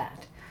help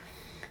that?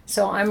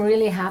 So I'm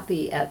really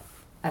happy at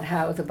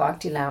how the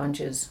Bhakti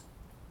Lounge is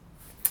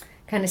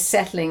kind of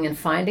settling and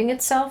finding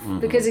itself,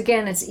 because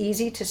again, it's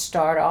easy to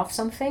start off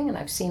something, and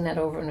I've seen that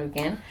over and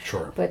again.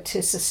 Sure. But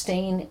to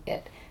sustain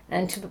it,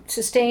 and to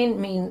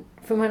sustain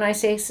from when I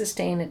say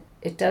sustain,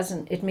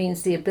 it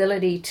means the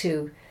ability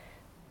to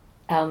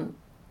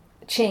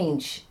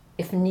change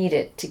if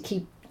needed, to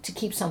keep to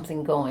keep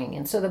something going.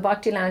 And so the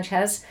Bhakti Lounge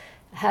has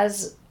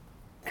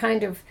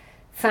kind of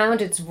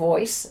found its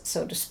voice,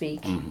 so to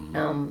speak,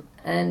 and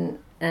then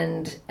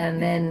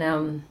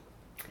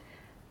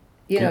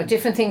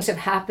different things have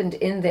happened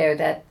in there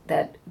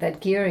that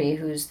Giri,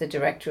 who's the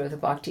director of the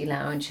Bhakti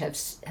Lounge,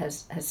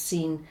 has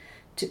seen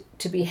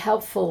to be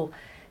helpful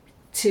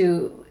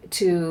to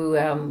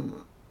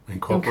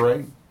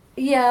incorporate.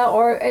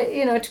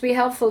 To be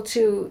helpful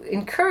to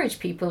encourage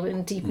people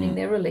in deepening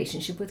their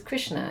relationship with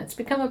Krishna. It's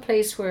become a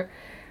place where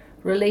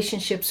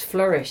relationships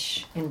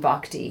flourish in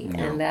bhakti,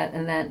 and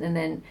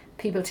then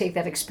people take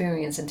that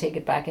experience and take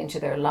it back into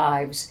their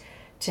lives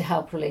to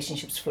help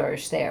relationships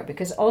flourish there,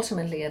 because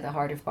ultimately at the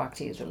heart of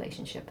bhakti is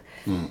relationship.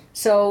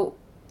 So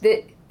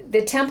the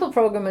temple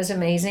program is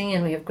amazing,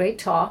 and we have great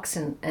talks,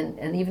 and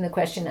even the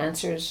question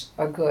answers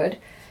are good.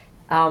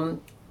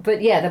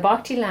 But yeah, the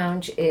Bhakti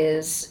Lounge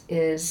is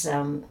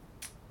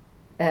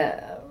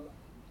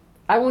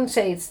I wouldn't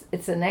say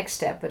it's the next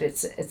step, but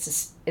it's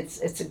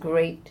a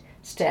great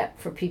step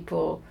for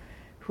people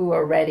who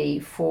are ready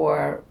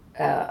for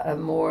a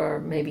more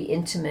maybe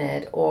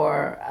intimate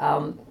or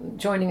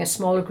joining a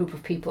smaller group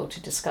of people to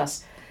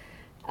discuss,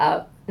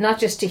 not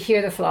just to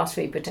hear the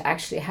philosophy, but to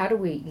actually, how do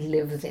we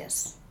live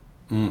this?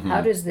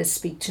 How does this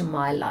speak to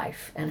my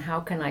life, and how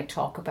can I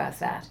talk about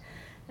that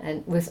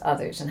and with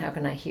others, and how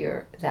can I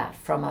hear that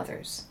from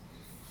others?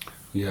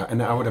 Yeah,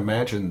 and I would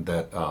imagine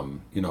that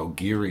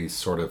Giri's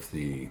sort of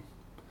the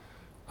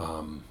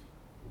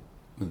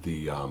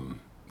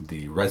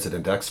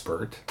resident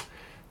expert,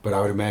 but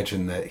I would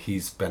imagine that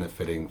he's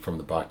benefiting from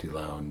the Bhakti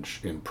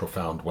Lounge in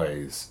profound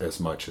ways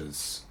as much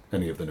as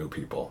any of the new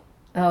people.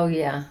 Oh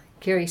yeah,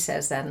 Giri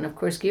says that, and of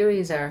course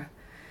Giri's our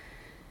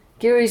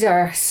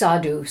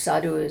sadhu.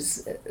 Sadhu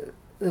is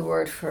the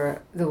word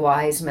for the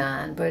wise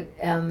man, but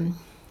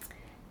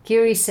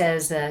Giri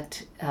says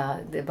that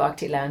the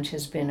Bhakti Lounge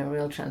has been a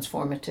real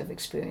transformative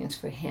experience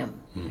for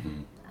him.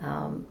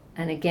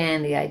 And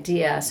again, the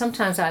idea,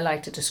 sometimes I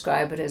like to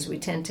describe it as we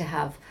tend to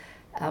have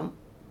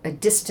a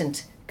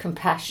distant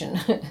compassion,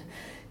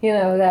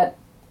 that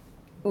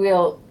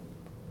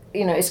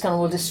ISKCON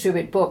will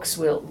distribute books,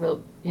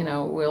 we'll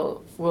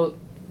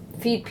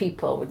feed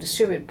people, we'll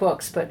distribute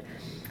books, but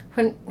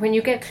when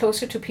you get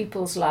closer to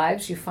people's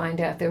lives, you find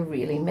out they're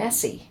really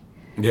messy.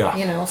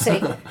 Yeah.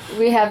 Say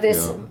we have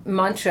this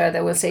mantra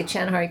that will say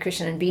chant Hare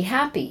Krishna and be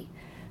happy.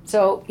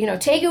 So,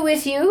 take it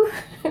with you,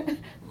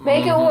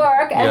 make it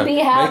work, and be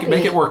happy.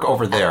 Make it work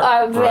over there.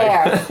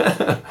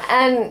 There.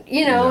 And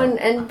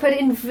but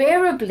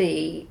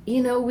invariably,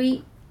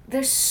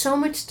 there's so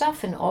much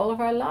stuff in all of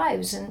our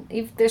lives, and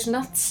if there's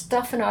not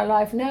stuff in our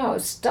life now,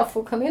 stuff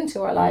will come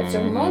into our lives,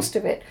 or most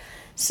of it,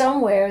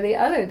 somewhere or the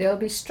other, there'll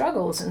be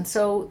struggles. And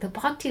so the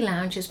Bhakti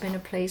Lounge has been a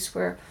place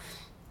where,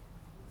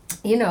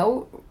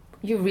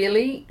 you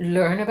really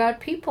learn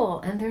about people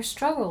and their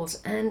struggles,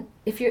 and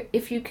if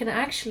you can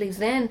actually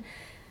then,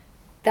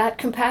 that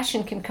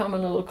compassion can come a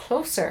little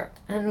closer,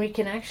 and we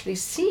can actually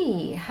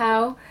see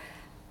how,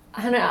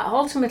 and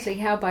ultimately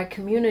how by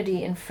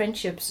community and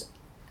friendships,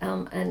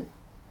 and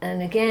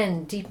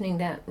again deepening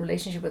that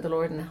relationship with the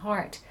Lord in the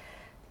heart,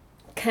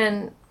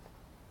 can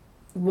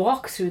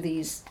walk through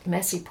these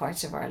messy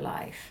parts of our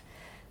life.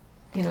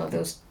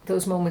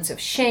 Those moments of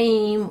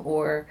shame,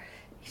 or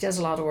he does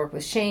a lot of work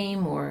with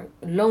shame or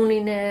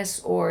loneliness,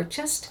 or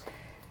just,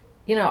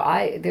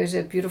 there's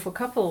a beautiful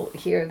couple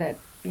here that,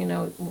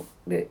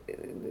 the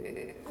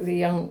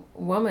young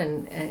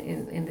woman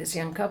in this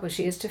young couple,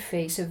 she has to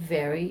face a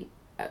very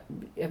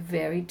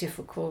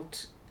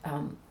difficult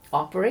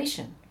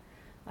operation,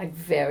 like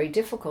very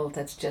difficult,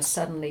 that's just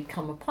suddenly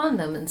come upon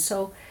them. And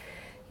so,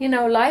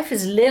 life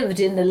is lived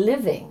in the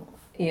living,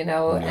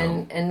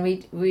 and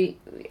we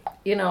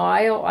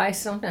I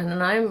sometimes,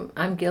 and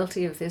I'm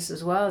guilty of this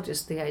as well,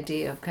 just the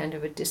idea of kind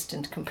of a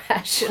distant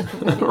compassion.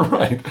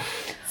 Right.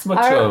 It's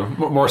much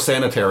more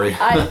sanitary.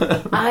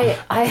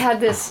 I had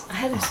this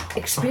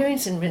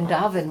experience in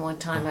Vrindavan one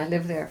time. I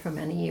lived there for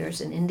many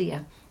years in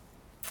India,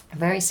 a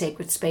very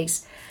sacred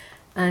space,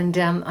 and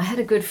I had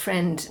a good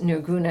friend,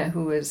 Nirguna,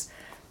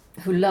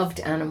 who loved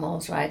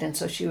animals, right? And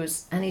so she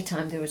was,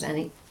 anytime there was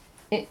any,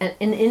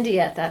 in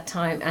India at that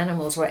time,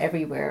 animals were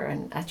everywhere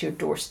and at your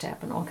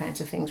doorstep and all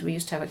kinds of things. We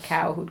used to have a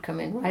cow who'd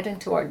come in right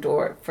into our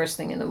door first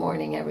thing in the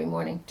morning, every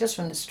morning, just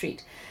from the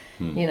street,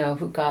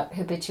 who got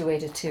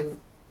habituated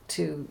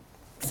to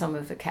some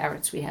of the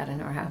carrots we had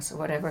in our house or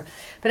whatever.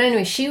 But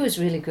anyway, she was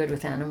really good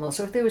with animals.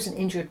 So if there was an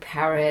injured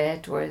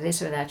parrot or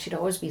this or that, she'd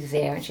always be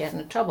there, and she had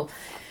no trouble.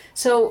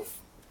 So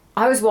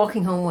I was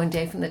walking home one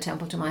day from the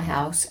temple to my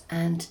house,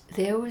 and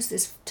there was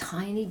this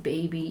tiny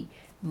baby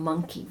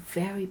monkey,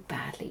 very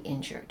badly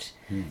injured,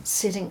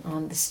 sitting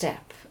on the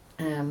step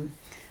of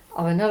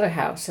another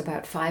house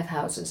about 5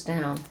 houses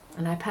down.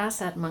 And I passed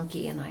that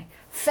monkey, and I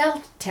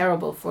felt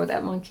terrible for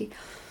that monkey,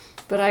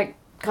 but I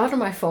got on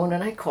my phone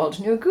and I called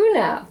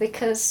Nirguna,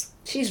 because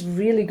she's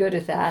really good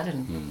at that,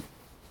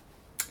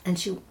 and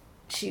she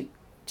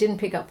didn't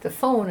pick up the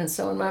phone. And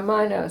so in my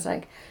mind I was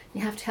like,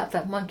 you have to help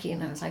that monkey,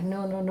 and I was like,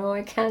 no,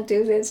 I can't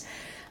do this.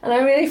 And I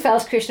really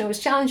felt Krishna was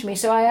challenging me.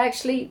 So I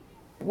actually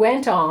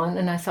went on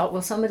and I thought,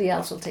 well, somebody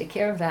else will take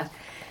care of that.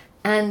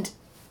 And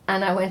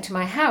I went to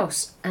my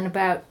house, and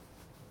about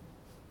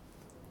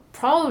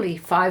probably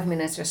 5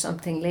 minutes or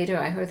something later,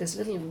 I heard this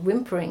little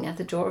whimpering at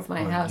the door of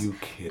my house. Are you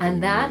kidding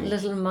and that me?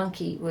 little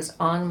monkey was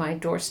on my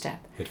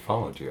doorstep. It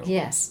followed you.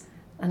 Yes.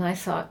 And I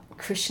thought,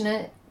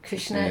 Krishna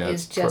Yeah,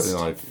 is it's just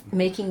like-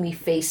 making me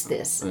face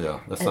this. Yeah,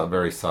 that's not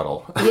very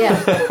subtle.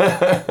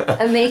 Yeah.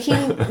 And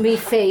making me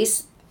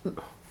face,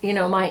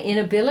 my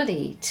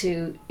inability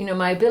to,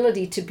 my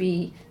ability to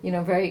be,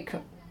 very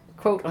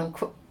quote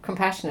unquote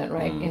compassionate,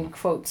 right, in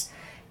quotes.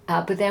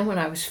 But then when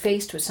I was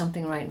faced with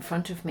something right in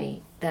front of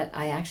me, that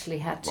I actually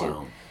had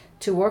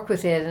to work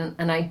with it,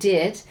 and I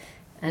did,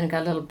 and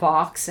got a little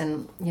box,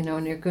 and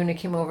Nirguna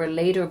came over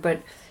later,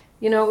 but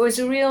it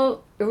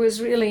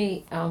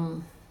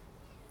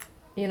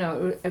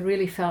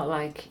really felt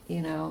like,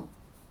 don't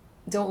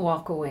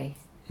walk away,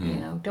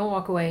 don't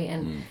walk away,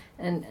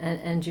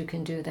 and you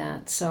can do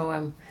that.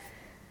 So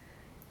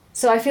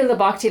I feel the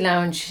Bhakti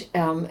Lounge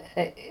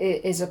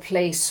is a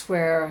place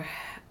where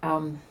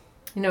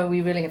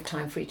we really have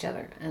time for each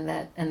other, and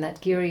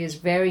that Giri is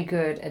very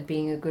good at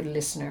being a good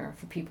listener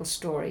for people's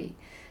story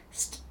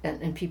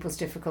and people's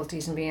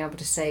difficulties, and being able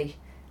to say,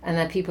 and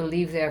that people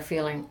leave there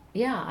feeling,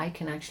 yeah, I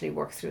can actually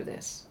work through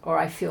this, or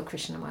I feel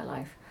Krishna in my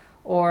life,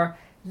 or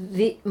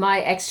my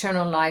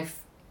external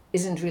life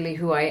isn't really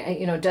who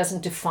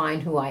doesn't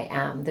define who I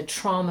am. The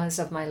traumas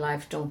of my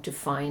life don't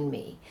define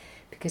me,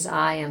 because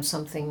I am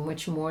something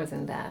much more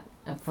than that,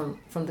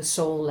 from the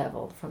soul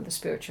level, from the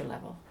spiritual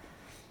level.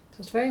 So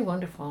it's very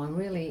wonderful. I'm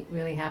really,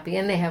 really happy.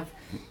 And they have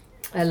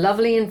a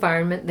lovely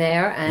environment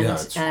there, and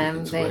it's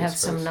they have space.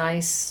 some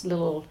nice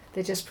little,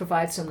 they just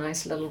provide some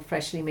nice little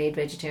freshly made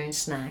vegetarian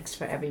snacks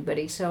for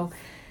everybody. So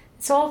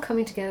it's all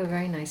coming together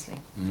very nicely.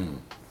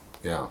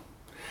 Yeah.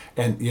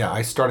 And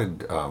I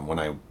started when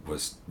I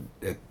was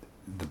at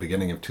the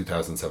beginning of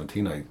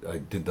 2017, I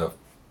did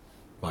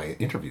my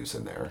interviews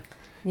in there,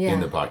 in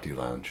the Bhakti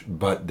Lounge.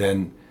 But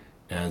then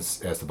as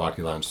the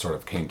Bhakti Lounge sort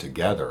of came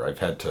together, I've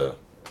had to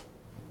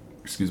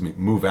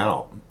move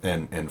out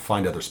and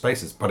find other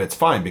spaces. But it's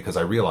fine, because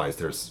I realize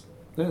there's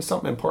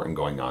something important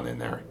going on in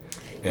there.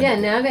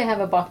 And now they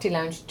have a Bhakti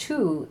Lounge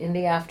 2 in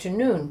the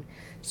afternoon.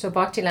 So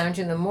Bhakti Lounge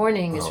in the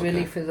morning is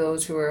really for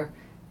those who are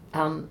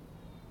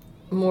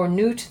more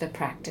new to the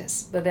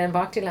practice. But then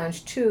Bhakti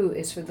Lounge 2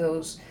 is for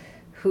those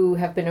who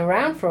have been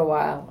around for a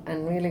while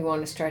and really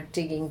want to start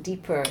digging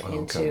deeper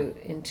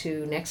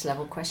into next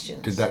level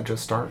questions. Did that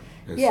just start?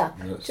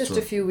 Just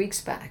a few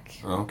weeks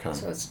back. Okay.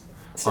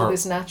 So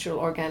there's natural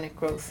organic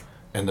growth.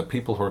 And the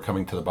people who are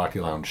coming to the Bhakti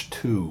Lounge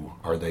 2,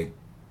 are they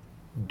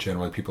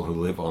generally people who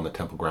live on the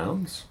temple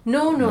grounds?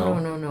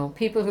 No.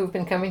 People who've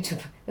been coming to,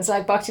 it's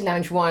like Bhakti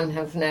Lounge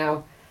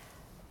 1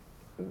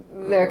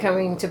 they're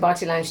coming to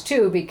Bhakti Lounge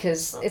 2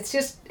 because it's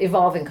just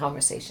evolving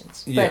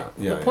conversations. But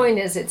the point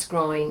is, it's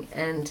growing,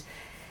 and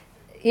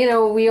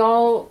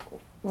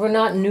we're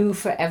not new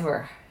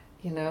forever.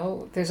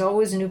 There's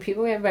always new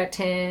people. We have about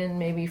 10,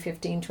 maybe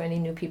 15, 20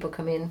 new people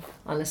come in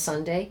on a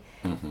Sunday.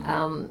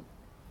 And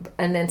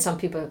then some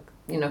people,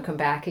 come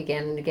back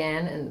again and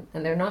again,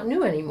 and they're not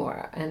new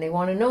anymore, and they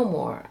want to know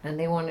more, and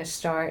they want to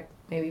start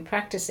maybe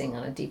practicing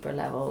on a deeper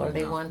level, or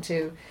they want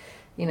to,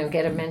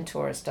 get a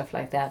mentor or stuff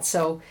like that.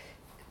 So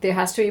there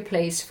has to be a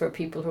place for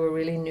people who are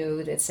really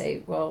new that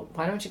say, well,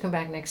 why don't you come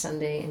back next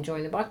Sunday and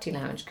join the Bhakti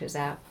Lounge, because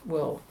that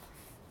will,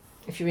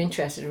 if you're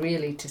interested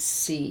really to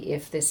see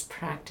if this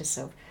practice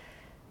of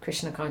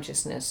Krishna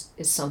consciousness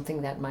is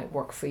something that might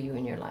work for you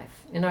in your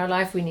life. In our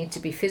life, we need to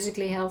be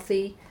physically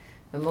healthy,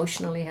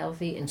 emotionally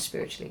healthy, and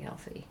spiritually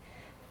healthy.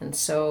 And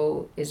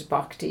so is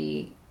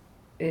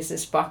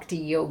this bhakti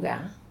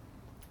yoga?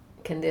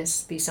 Can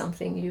this be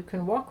something you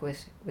can walk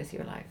with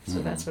your life? So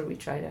that's what we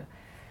try to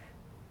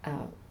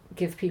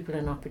give people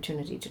an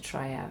opportunity to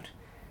try out.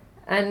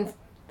 And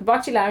the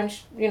Bhakti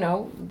Lounge,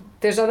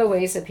 there's other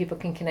ways that people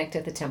can connect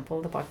at the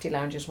temple. The Bhakti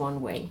Lounge is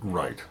one way.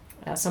 Right.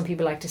 Some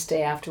people like to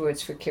stay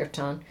afterwards for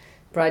kirtan.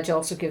 Braj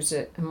also gives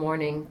a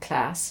morning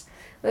class.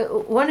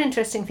 One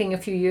interesting thing a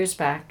few years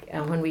back,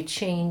 when we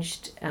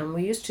changed,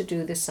 we used to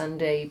do the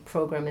Sunday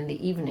program in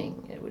the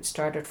evening. It would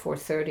start at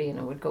 4:30 and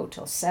it would go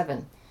till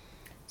 7.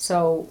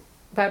 So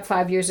about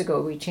 5 years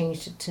ago, we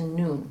changed it to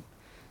noon.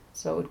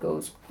 So it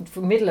goes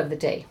for middle of the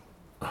day.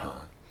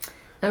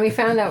 And we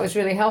found that was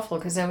really helpful,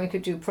 because then we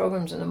could do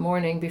programs in the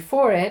morning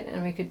before it,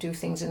 and we could do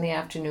things in the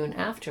afternoon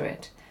after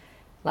it,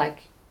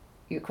 like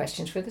your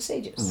questions for the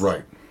sages.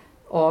 Right.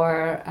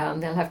 Or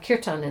they'll have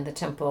kirtan in the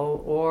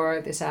temple,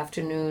 or this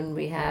afternoon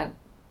we had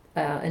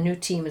a new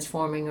team is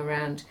forming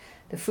around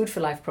the Food for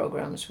Life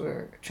programs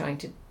we're trying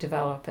to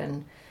develop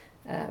and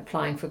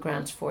applying for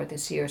grants for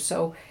this year.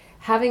 So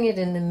having it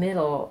in the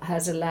middle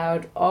has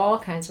allowed all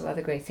kinds of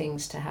other great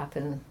things to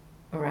happen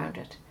around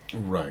it.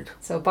 Right.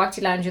 So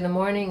Bhakti Lounge in the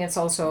morning, it's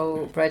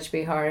also Braj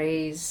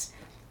Bihari's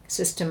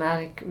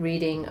systematic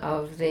reading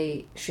of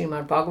the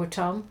Srimad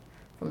Bhagavatam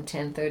from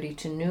 10:30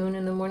 to noon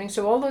in the morning.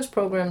 So all those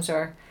programs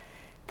are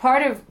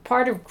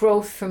part of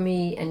growth for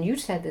me, and you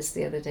said this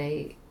the other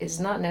day, is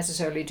not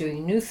necessarily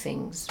doing new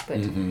things, but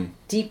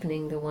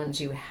deepening the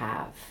ones you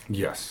have.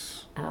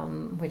 Yes.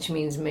 Which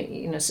means,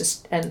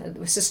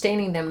 and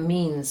sustaining them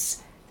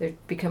means they're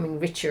becoming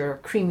richer,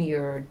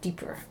 creamier,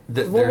 deeper.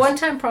 Well, one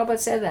time Prabhupada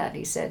said that.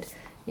 He said,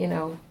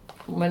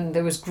 when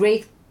there was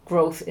great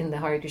growth in the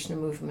Hare Krishna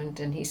movement,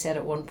 and he said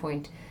at one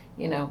point,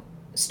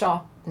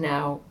 stop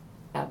now,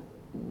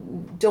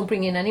 don't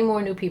bring in any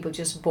more new people,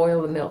 just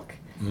boil the milk.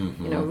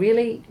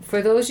 Really,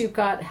 for those you've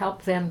got,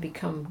 help them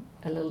become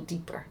a little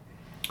deeper.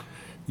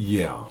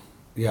 Yeah,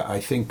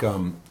 I think,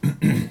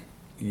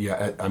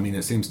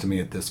 it seems to me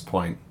at this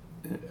point,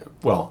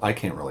 well, I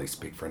can't really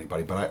speak for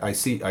anybody, but I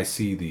see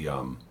the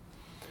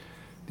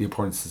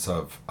importance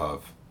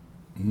of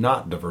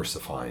not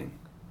diversifying,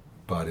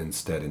 but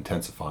instead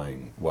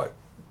intensifying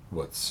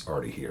what's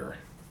already here.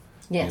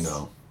 Yes.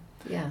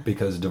 Yeah.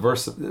 Because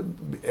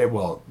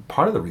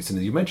part of the reason,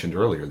 as you mentioned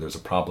earlier, there's a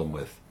problem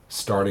with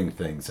starting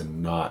things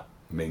and not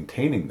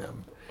maintaining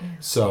them. Yeah.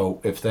 So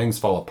if things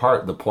fall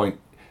apart, the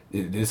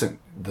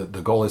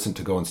goal isn't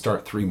to go and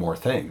start 3 more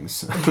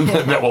things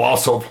that will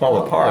also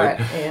fall apart.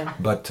 Yeah.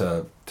 But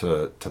to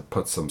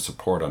put some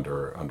support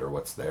under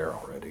what's there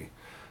already.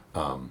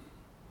 I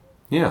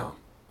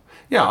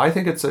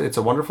think it's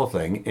a wonderful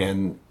thing,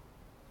 and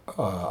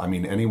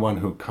anyone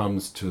who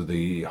comes to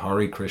the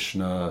Hare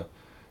Krishna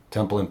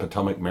Temple in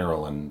Potomac,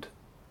 Maryland,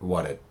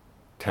 at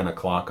 10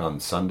 o'clock on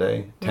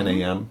Sunday, 10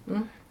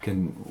 a.m.,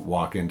 can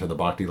walk into the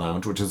Bhakti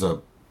Lounge, which is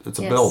it's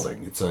a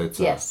building. It's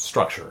a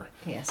structure.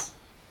 Yes.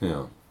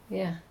 Yeah.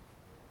 Yeah.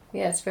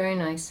 Yeah, it's very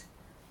nice.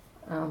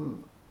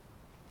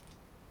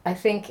 I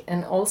think,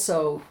 and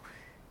also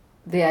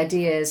the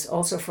idea is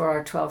also for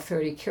our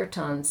 12:30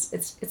 kirtans,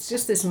 it's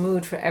just this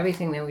mood for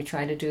everything that we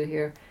try to do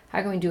here.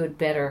 How can we do it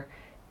better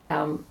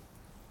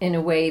in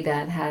a way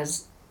that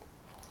has,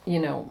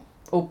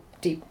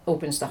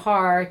 opens the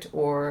heart,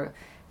 or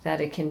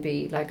that it can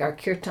be like our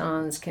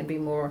kirtans can be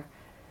more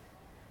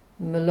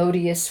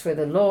melodious for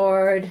the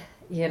Lord,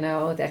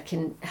 that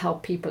can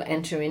help people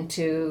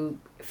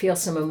feel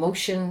some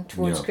emotion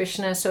towards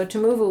Krishna. So to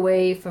move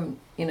away from,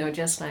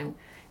 just like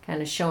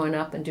kind of showing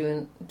up and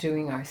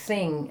doing our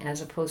thing,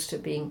 as opposed to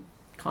being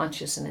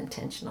conscious and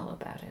intentional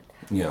about it.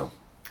 Yeah.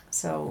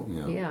 So,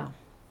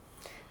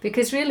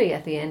 because really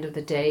at the end of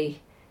the day,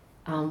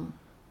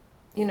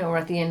 or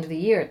at the end of the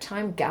year,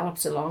 time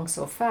gallops along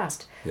so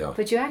fast. Yeah.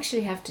 But you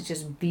actually have to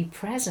just be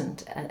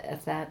present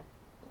at that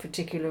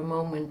particular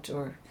moment,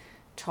 or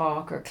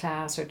talk or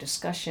class or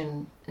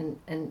discussion,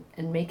 and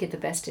make it the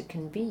best it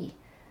can be,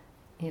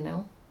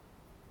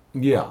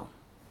 Yeah.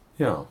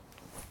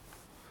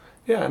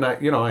 Yeah, and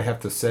I have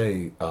to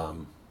say,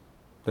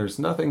 there's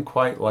nothing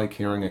quite like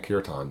hearing a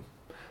kirtan,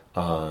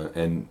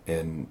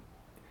 and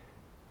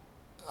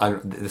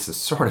this is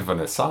sort of an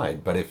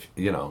aside, but if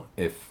you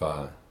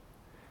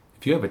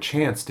have a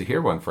chance to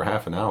hear one for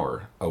half an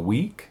hour a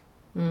week,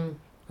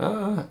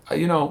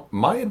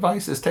 my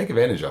advice is take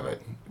advantage of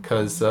it,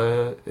 because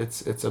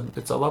it's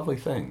a lovely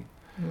thing.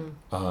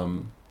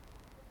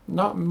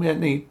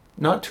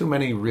 Not too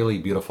many really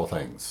beautiful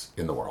things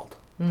in the world,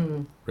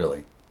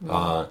 really,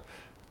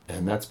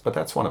 and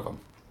that's one of them.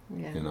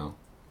 Yeah.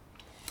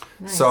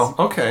 Nice. So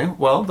okay,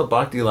 well, the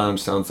Bhakti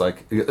Lounge sounds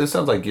like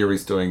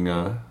Giri's doing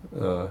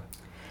a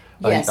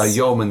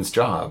yeoman's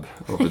job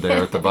over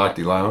there at the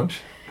Bhakti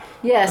Lounge.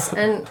 Yes,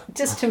 and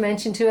just to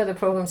mention 2 other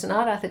programs,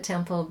 not at the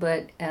temple,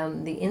 but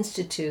the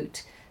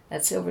Institute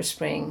at Silver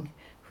Spring,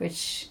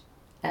 which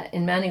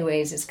in many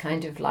ways is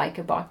kind of like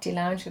a Bhakti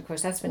Lounge. Of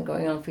course, that's been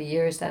going on for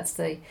years. That's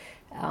the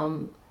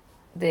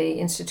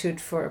Institute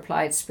for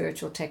Applied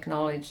Spiritual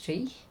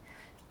Technology,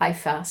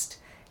 IFAST,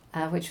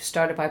 which was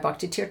started by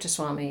Bhakti Tirtha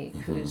Swami,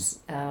 who's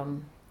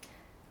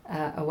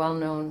a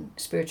well-known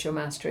spiritual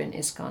master in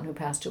ISKCON who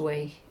passed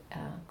away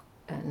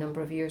a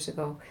number of years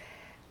ago.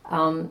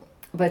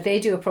 But they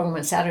do a program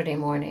on Saturday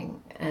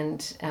morning,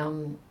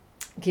 and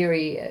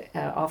Giri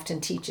often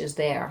teaches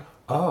there.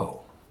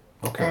 Oh,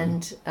 okay.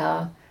 And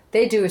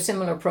they do a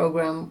similar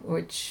program,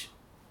 which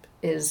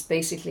is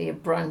basically a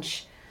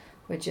brunch,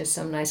 which is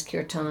some nice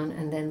kirtan,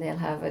 and then they'll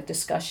have a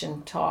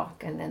discussion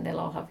talk, and then they'll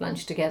all have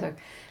lunch together.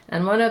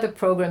 And one other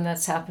program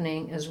that's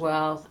happening as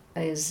well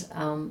is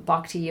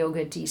Bhakti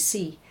Yoga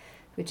DC,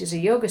 which is a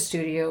yoga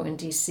studio in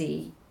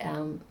DC.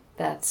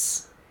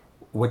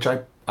 Which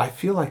I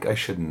feel like I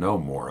should know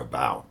more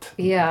about.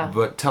 Yeah.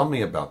 But tell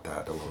me about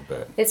that a little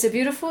bit. It's a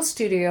beautiful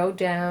studio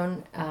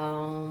down,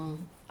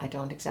 I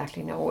don't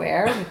exactly know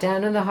where, but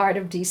down in the heart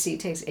of DC. It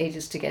takes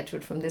ages to get to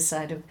it from this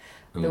side of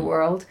the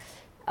world.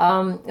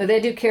 They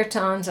do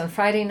kirtans on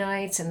Friday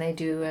nights, and they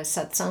do a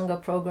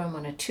satsanga program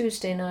on a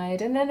Tuesday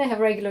night, and then they have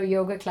regular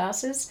yoga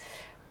classes.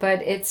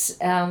 But it's...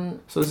 so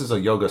this is a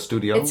yoga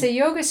studio? It's a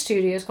yoga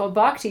studio. It's called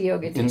Bhakti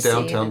Yoga DC. In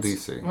downtown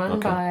DC. Run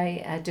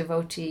by a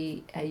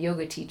devotee, a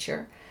yoga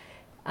teacher.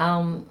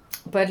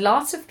 But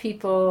lots of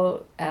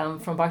people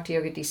from Bhakti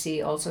Yoga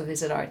DC also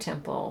visit our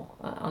temple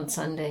on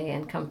Sunday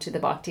and come to the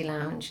Bhakti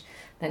Lounge,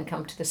 then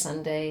come to the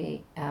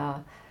Sunday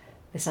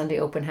the Sunday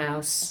open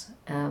house,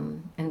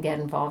 and get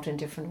involved in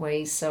different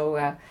ways.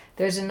 So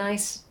there's a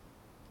nice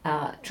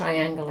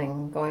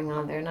triangling going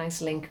on there, a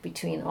nice link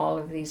between all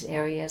of these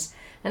areas.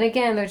 And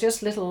again, they're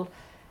just little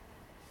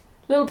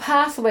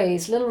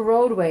pathways, little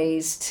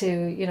roadways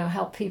to,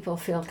 help people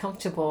feel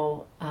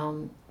comfortable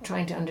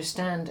trying to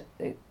understand.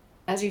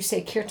 As you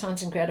say,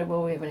 Kirtan's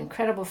incredible. We have an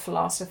incredible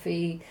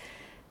philosophy,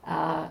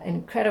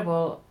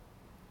 incredible,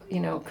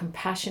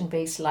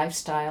 compassion-based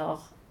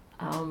lifestyle.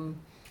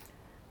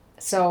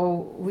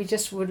 So we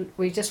just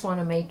want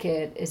to make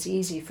it as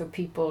easy for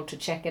people to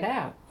check it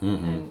out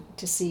and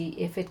to see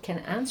if it can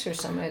answer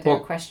some of their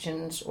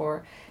questions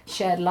or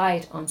shed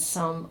light on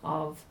some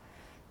of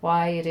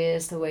why it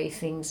is the way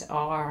things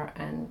are,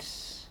 and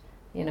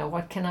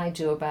what can I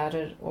do about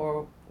it,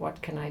 or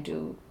what can I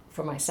do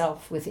for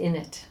myself within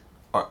it.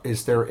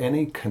 Is there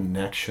any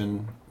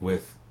connection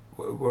with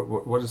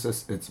what is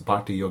this? It's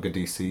Bhakti Yoga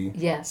DC?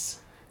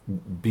 Yes.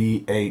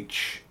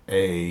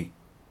 BHAKTI,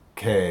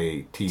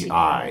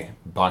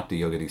 Bhakti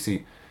Yoga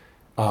DC.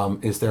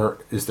 Is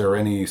there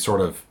any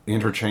sort of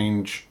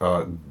interchange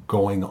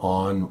going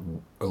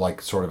on,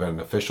 like sort of at an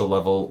official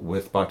level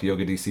with Bhakti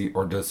Yoga DC,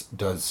 or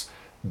does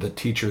the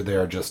teacher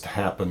there just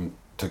happen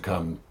to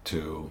come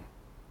to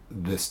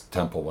this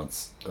temple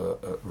once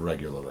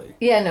regularly?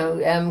 Yeah,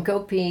 no.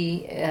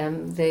 Gopi,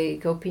 the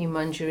Gopi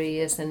Manjari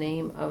is the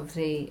name of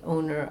the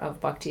owner of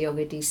Bhakti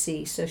Yoga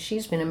DC. So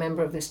she's been a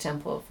member of this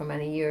temple for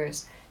many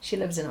years. She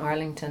lives in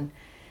Arlington.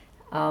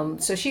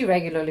 So she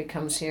regularly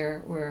comes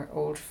here. We're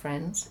old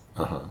friends.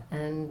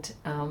 And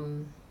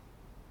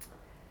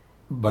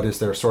but is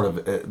there sort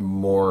of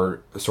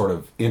more sort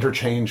of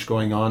interchange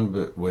going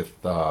on with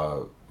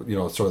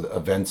sort of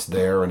events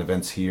there and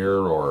events here,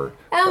 or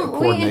coordination?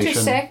 We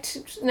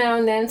intersect now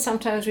and then.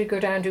 Sometimes we go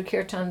down to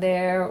Kirtan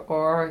there,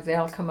 or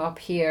they'll come up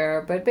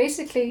here. But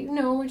basically,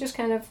 we're just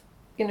kind of,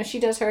 she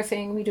does her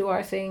thing, we do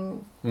our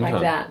thing, like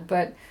that.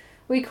 But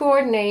we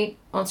coordinate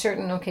on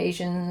certain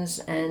occasions,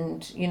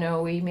 and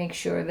we make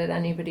sure that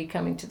anybody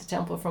coming to the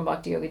temple from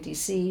Bhakti Yoga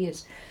DC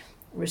is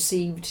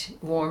received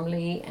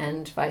warmly,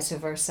 and vice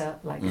versa,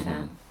 like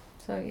that.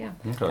 So yeah,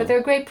 but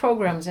they're great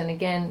programs. And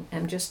again,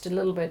 I'm just a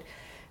little bit.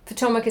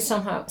 Potomac is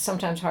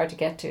sometimes hard to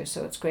get to,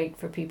 so it's great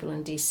for people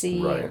in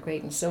DC or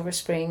great in Silver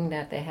Spring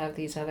that they have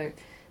these other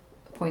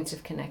points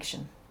of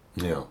connection.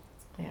 Yeah.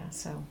 Yeah,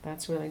 so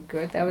that's really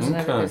good. That was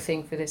another good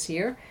thing for this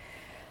year.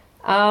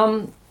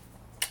 One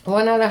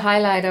other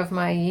highlight of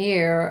my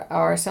year,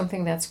 or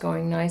something that's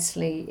going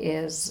nicely,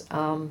 is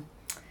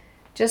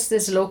just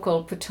this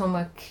local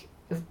Potomac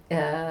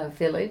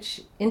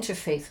Village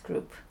interfaith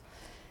group.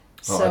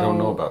 I don't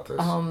know about this.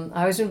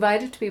 I was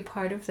invited to be a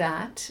part of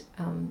that.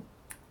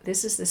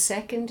 This is the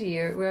second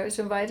year where I was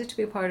invited to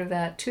be a part of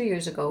that 2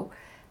 years ago.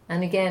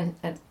 And again,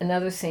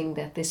 another thing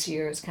that this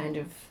year has kind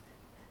of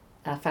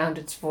found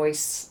its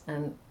voice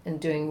and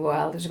doing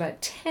well. There's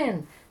about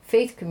 10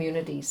 faith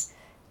communities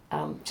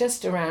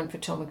just around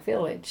Potomac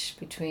Village,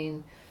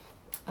 between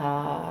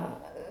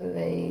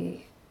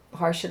the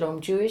Har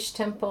Shalom Jewish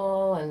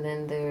Temple, and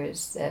then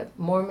there's the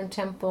Mormon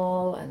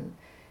Temple, and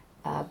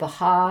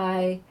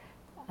Baha'i.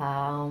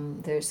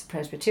 There's the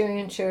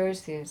Presbyterian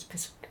Church, there's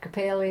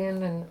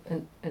Episcopalian,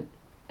 and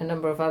a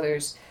number of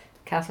others.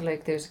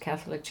 Catholic, there's a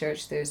Catholic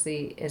church, there's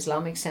the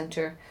Islamic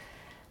Center.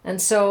 And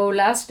so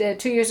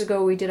 2 years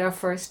ago, we did our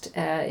first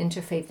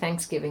interfaith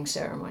Thanksgiving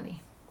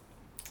ceremony,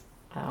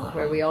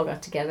 where we all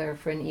got together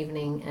for an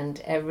evening, and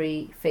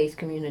every faith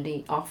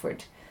community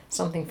offered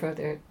something from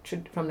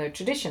their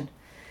tradition.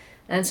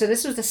 And so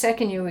this was the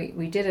second year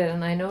we did it,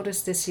 and I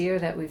noticed this year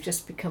that we've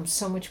just become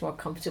so much more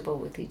comfortable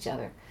with each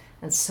other,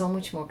 and so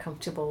much more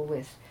comfortable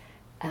with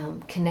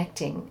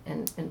connecting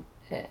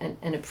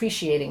and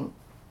appreciating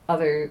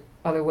other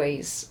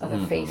ways,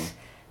 other faith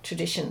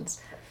traditions.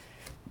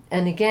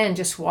 And again,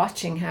 just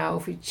watching how,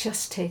 if we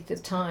just take the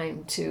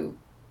time to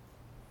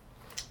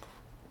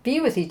be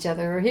with each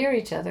other, or hear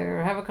each other,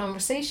 or have a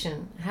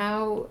conversation,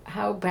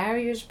 how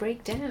barriers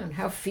break down,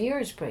 how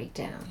fears break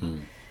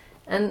down.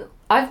 And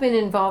I've been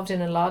involved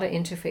in a lot of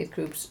interfaith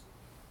groups,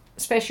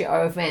 especially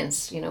our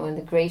events, in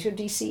the greater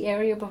DC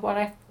area. But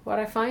what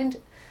I find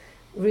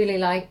really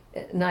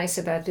nice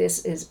about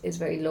this is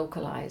very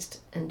localized,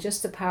 and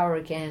just the power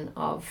again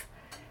of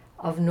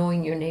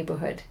knowing your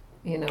neighborhood.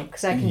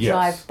 Because I can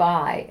drive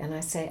by and I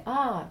say,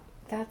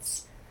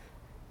 that's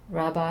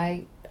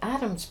Rabbi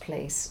Adam's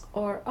place,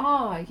 or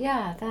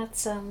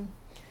that's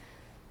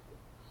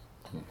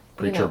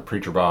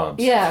Preacher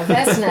Bob's. Yeah,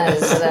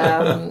 Vesna's,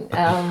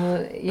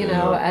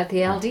 at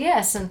the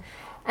LDS,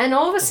 and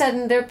all of a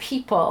sudden they're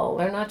people.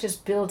 They're not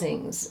just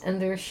buildings,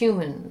 and they're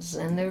humans,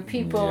 and they're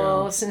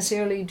people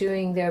sincerely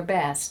doing their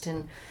best,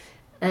 and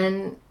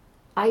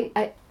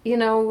I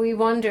we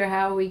wonder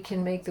how we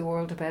can make the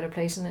world a better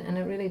place, and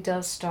it really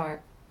does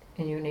start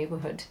in your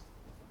neighborhood,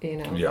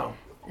 Yeah.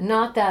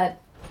 Not that,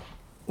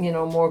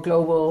 more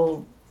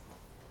global,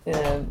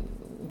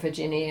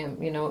 Virginia,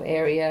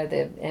 area,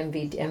 the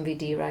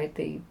MVD, right,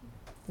 the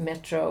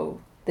metro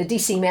the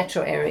DC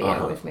metro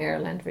area with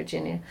Maryland,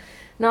 Virginia.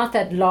 Not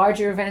that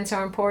larger events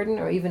are important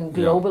or even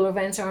global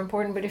events are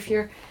important, but if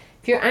you're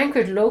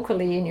anchored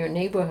locally in your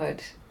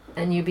neighborhood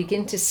and you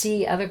begin to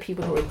see other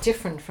people who are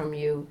different from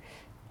you,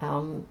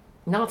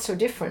 not so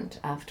different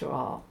after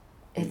all,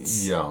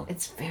 it's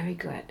very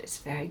good. It's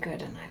very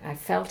good, and I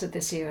felt it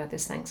this year at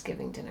this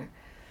Thanksgiving dinner.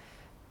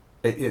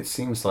 It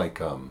seems like,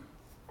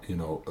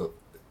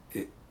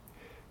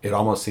 it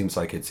almost seems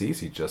like it's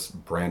easy,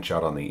 just branch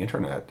out on the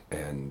internet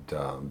and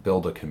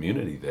build a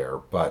community there.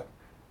 But,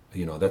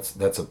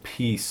 that's a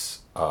piece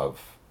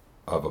of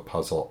a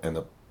puzzle,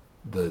 and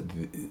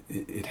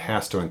it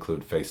has to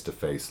include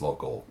face-to-face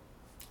local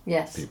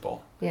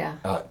people. Yeah.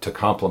 To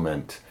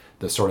complement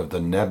the sort of the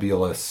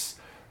nebulous,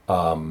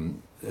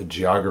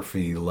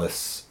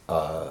 geography-less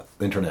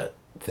internet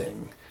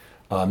thing.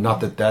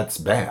 Not that that's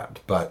bad,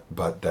 but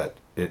that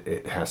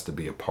it has to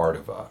be a part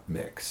of a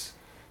mix.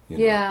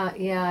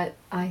 Yeah.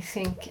 I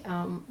think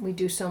we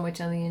do so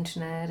much on the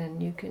internet,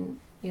 and you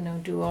can,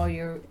 do all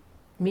your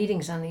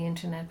meetings on the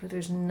internet, but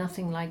there's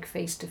nothing like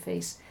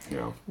face-to-face.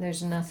 Yeah.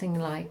 There's nothing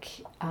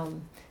like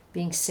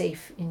being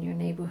safe in your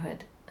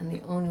neighborhood. And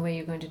the only way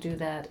you're going to do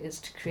that is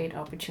to create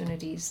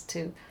opportunities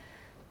to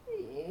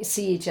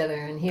see each other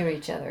and hear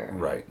each other.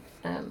 Right.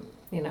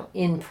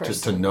 In person.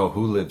 Just to know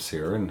who lives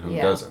here and who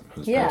doesn't,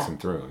 who's passing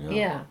through.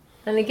 Yeah.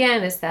 And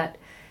again, it's that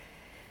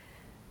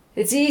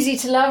it's easy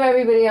to love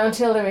everybody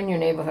until they're in your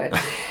neighborhood.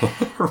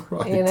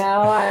 Right.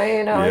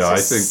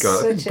 I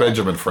think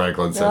Benjamin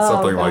Franklin said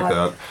something like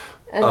that.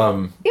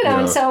 And,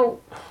 and so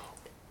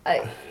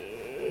the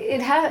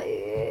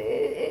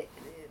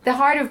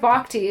heart of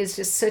bhakti is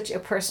just such a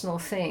personal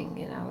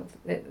thing.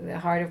 The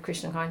heart of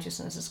Krishna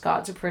consciousness is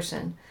God's a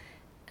person,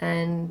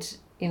 and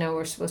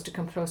we're supposed to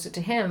come closer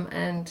to him,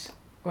 and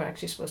we're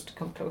actually supposed to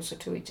come closer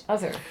to each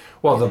other.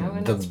 Well,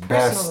 the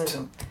best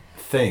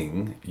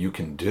thing you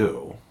can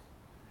do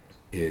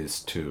is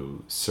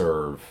to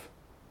serve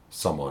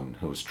someone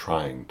who's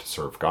trying to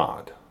serve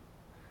God.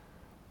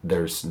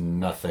 There's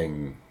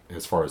nothing,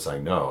 as far as I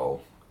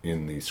know,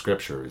 in the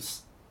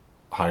scriptures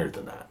higher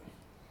than that.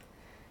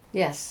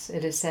 Yes,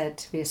 it is said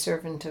to be a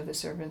servant of the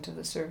servant of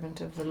the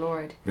servant of the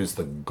Lord. It's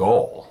the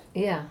goal.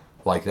 Yeah.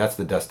 Like, that's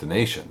the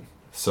destination.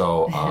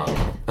 So,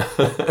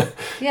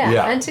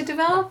 and to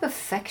develop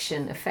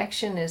affection.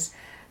 Affection is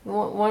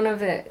one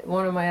of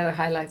my other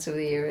highlights of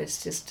the year.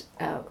 Is just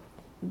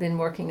been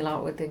working a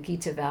lot with the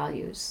Gita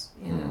values,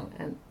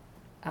 and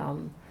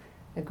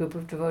a group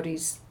of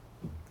devotees,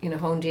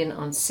 honed in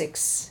on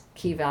 6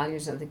 key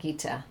values of the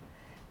Gita,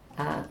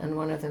 and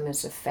one of them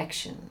is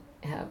affection.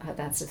 How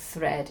that's a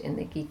thread in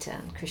the Gita,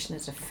 and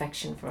Krishna's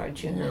affection for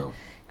Arjuna,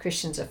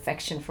 Krishna's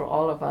affection for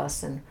all of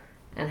us, and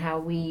how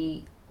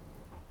we,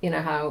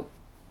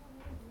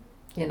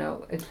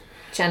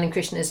 chanting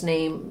Krishna's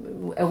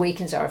name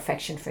awakens our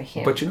affection for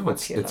him. But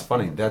it's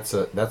funny.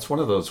 That's one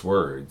of those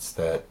words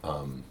that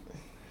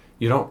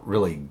you don't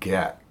really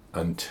get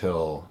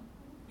until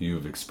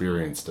you've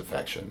experienced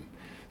affection.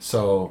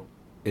 So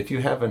if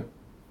you haven't,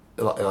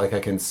 like, I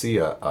can see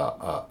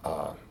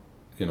a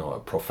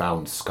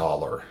profound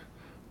scholar,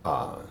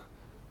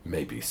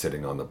 maybe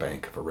sitting on the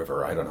bank of a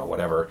river, I don't know,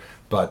 whatever,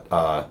 but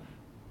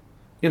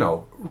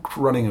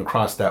running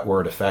across that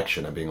word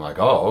affection and being like,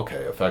 oh,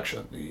 okay,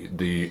 affection,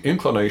 the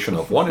inclination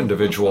of one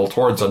individual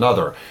towards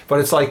another. But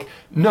it's like,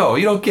 no,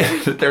 you don't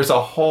get it. There's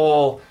a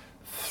whole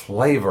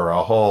flavor,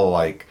 a whole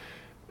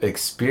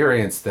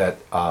experience that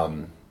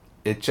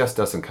it just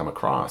doesn't come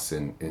across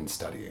in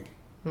studying.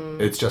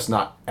 It's just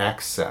not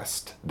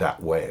accessed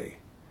that way.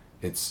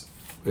 It's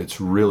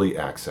really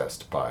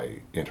accessed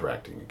by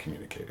interacting and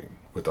communicating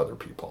with other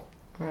people.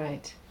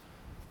 Right.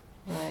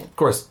 Of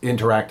course,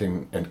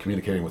 interacting and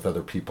communicating with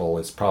other people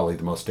is probably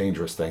the most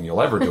dangerous thing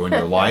you'll ever do in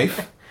your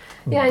life.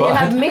 Yeah, you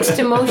have mixed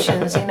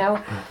emotions,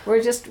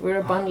 We're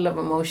a bundle of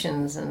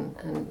emotions, and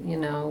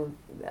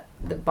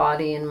the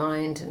body and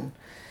mind and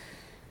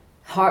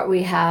heart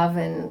we have,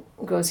 and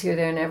goes here,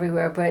 there, and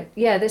everywhere. But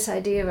yeah, this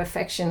idea of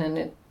affection, and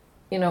it,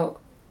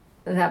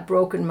 that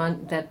broken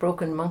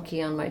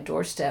monkey on my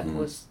doorstep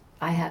was,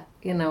 I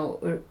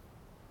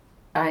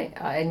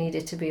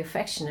needed to be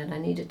affectionate. I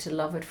needed to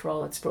love it for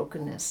all its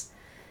brokenness.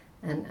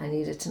 And I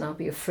needed to not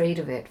be afraid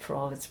of it for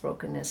all its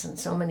brokenness. And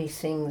so many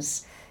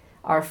things,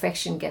 our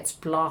affection gets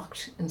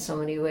blocked in so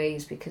many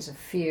ways because of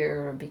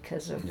fear, or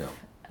because of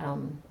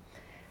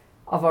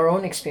our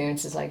own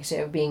experiences, like I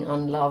say, of being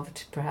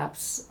unloved,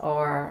 perhaps,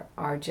 or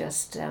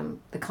just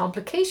the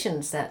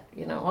complications that,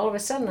 all of a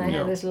sudden I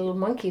had this little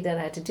monkey that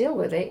I had to deal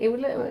with.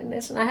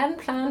 Listen, I hadn't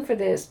planned for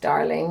this,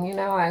 darling.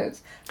 I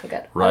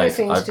got other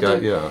things to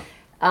do.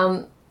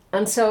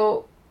 And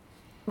so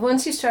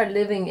once you start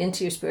living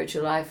into your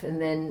spiritual life,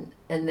 and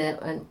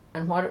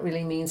what it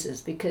really means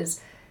is, because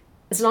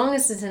as long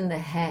as it's in the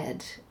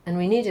head, and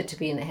we need it to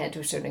be in the head to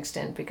a certain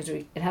extent, because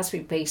it has to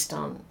be based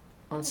on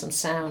some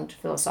sound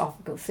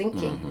philosophical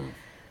thinking. Mm-hmm.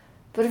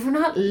 But if we're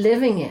not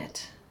living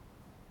it,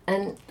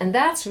 and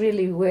that's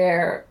really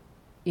where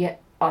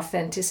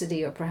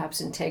authenticity, or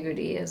perhaps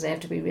integrity, is. You have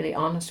to be really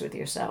honest with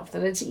yourself.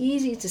 That it's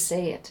easy to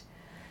say it.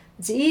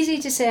 it's easy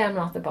to say I'm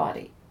not the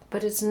body,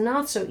 but it's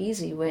not so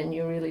easy when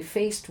you're really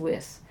faced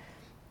with,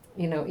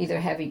 either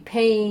heavy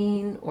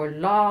pain or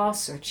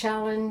loss or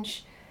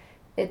challenge.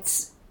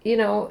 It's,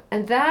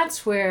 and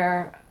that's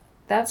where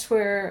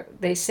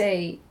they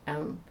say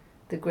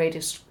the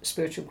greatest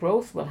spiritual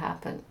growth will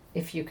happen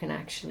if you can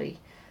actually,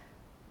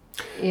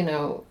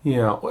 Yeah,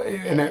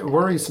 and it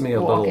worries me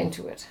a walk little.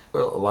 into it.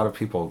 Well, a lot of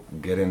people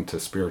get into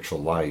spiritual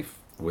life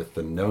with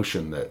the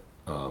notion that,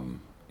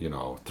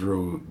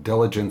 through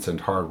diligence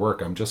and hard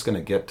work, I'm just going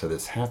to get to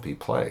this happy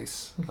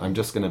place. I'm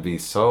just going to be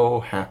so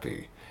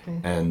happy.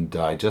 And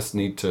I just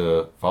need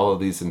to follow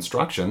these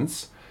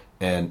instructions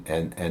and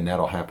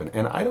that'll happen.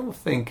 And I don't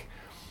think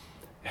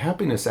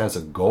happiness as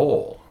a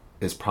goal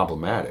is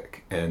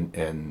problematic.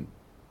 And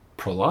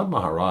Prahlad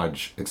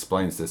Maharaj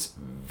explains this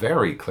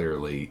very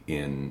clearly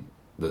in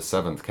the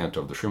 7th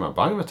canto of the Srimad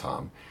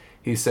Bhagavatam.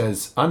 He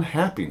says,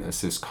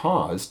 unhappiness is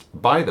caused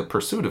by the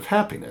pursuit of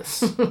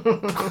happiness.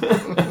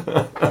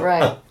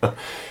 Right.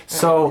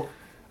 So,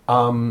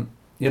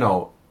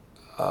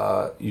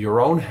 your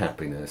own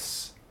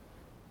happiness,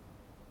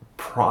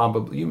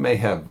 probably, you may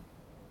have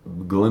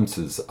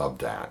glimpses of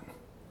that,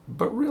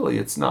 but really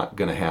it's not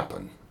going to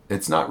happen.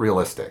 It's not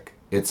realistic.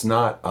 It's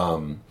not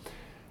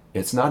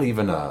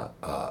even a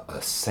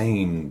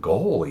sane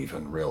goal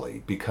even,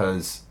 really,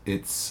 because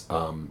it's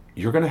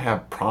you're going to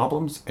have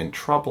problems and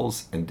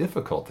troubles and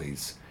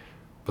difficulties,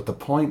 but the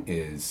point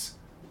is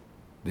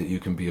that you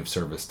can be of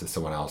service to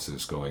someone else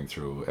who's going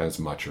through as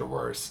much or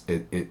worse.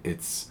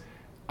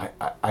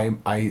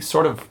 I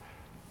sort of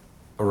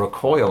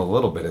recoil a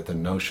little bit at the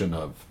notion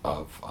of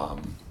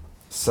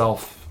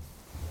self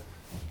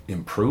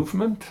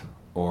improvement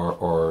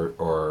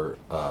or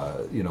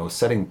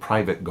setting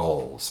private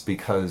goals,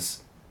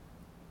 because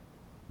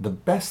the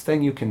best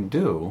thing you can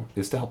do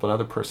is to help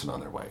another person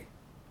on their way.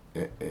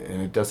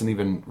 And it doesn't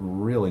even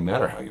really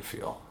matter how you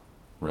feel.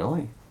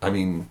 Really? I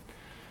mean,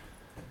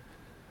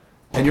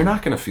 and you're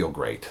not going to feel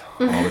great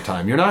all the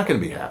time. You're not going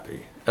to be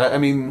happy. I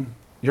mean,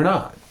 you're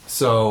not.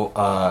 So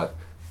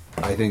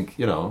I think,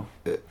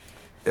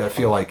 I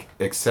feel like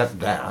accept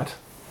that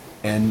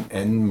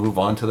and move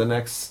on to the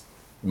next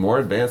more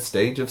advanced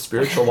stage of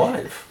spiritual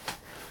life.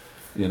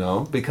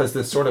 Because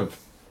this sort of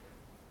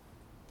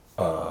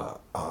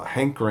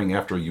hankering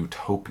after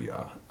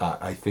utopia,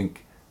 I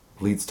think,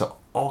 leads to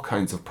all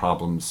kinds of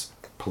problems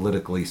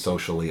politically,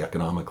 socially,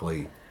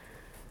 economically.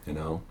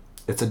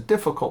 It's a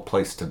difficult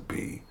place to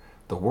be.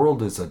 The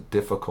world is a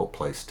difficult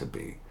place to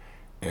be.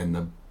 And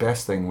the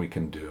best thing we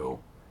can do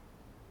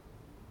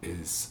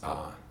is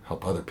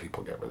help other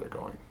people get where they're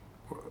going.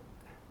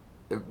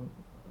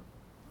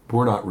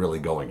 We're not really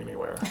going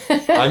anywhere.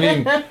 I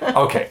mean,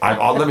 okay,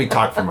 let me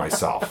talk for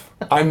myself.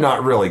 I'm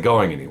not really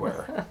going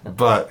anywhere.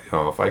 But,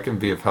 if I can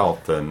be of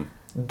help, then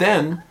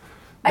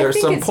there's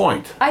some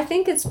point. I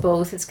think it's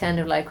both. It's kind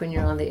of like when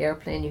you're on the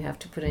airplane, you have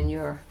to put in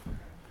you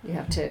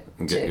have to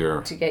get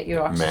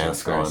your oxygen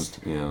mask first.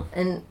 on. Yeah.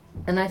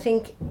 And I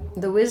think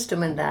the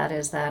wisdom in that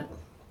is that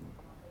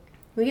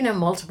we can have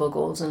multiple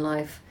goals in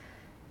life.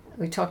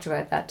 We talked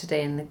about that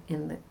today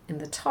in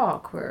the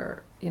talk,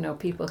 where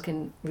people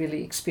can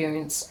really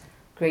experience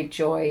great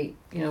joy,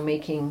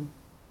 making,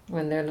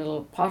 when they're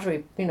little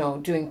pottery,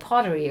 doing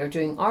pottery or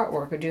doing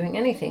artwork or doing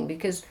anything,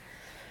 because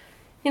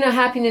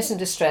happiness and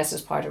distress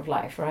is part of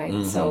life, right?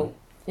 Mm-hmm. So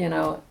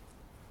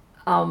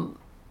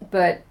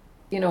but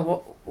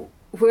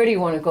where do you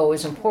want to go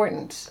is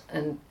important,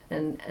 and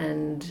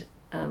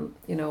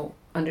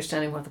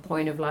understanding what the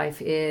point of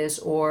life is,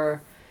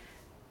 or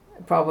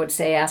Prabhupada would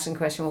say, asking the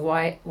question,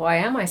 why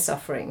am I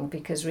suffering?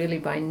 Because really,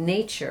 by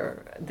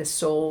nature, the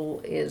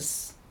soul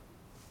is,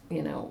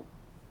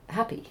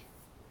 happy.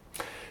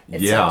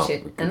 It's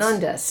Satchit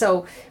Ananda.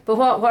 So, but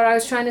what I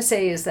was trying to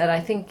say is that I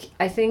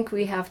think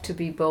we have to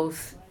be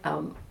both.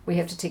 We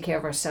have to take care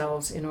of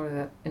ourselves in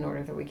order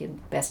that we can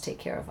best take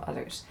care of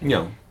others.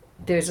 Yeah.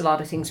 There's a lot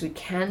of things we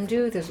can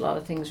do. There's a lot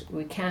of things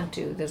we can't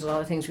do. There's a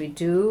lot of things we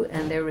do,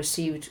 and they're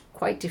received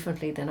quite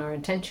differently than our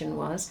intention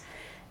was.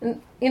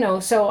 And,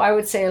 so I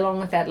would say along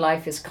with that,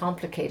 life is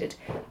complicated.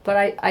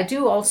 But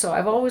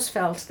I've always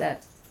felt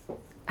that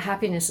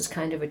happiness is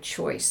kind of a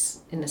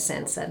choice, in a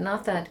sense, that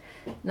not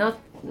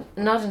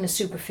in a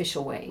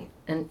superficial way.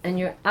 And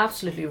you're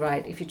absolutely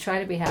right. If you try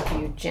to be happy,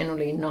 you're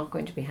generally not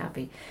going to be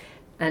happy.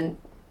 And,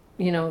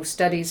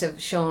 studies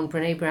have shown,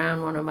 Brené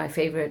Brown, one of my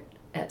favorite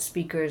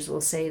speakers, will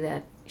say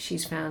that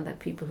she's found that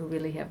people who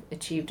really have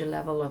achieved a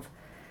level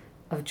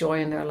of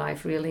joy in their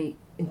life really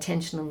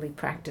intentionally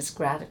practice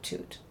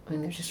gratitude. I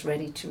mean, they're just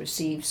ready to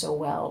receive so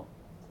well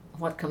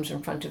what comes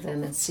in front of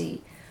them and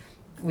see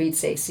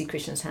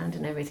Krishna's hand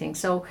in everything.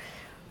 So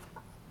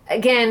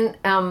again,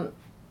 and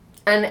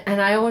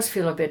I always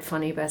feel a bit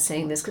funny about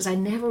saying this, because I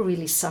never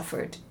really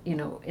suffered,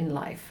 in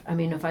life. I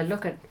mean, if I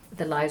look at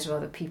the lives of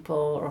other people,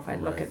 or if I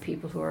look at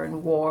people who are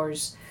in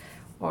wars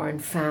or in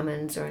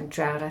famines or in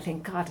drought, I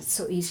think, God, it's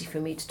so easy for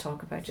me to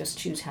talk about just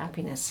choose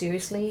happiness.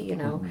 Seriously,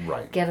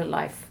 get a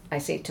life, I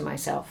say to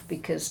myself,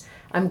 because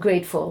I'm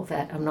grateful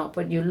that I'm not.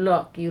 But you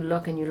look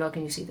and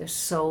you see there's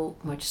so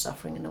much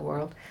suffering in the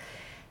world.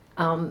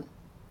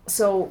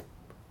 so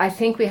I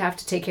think we have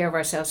to take care of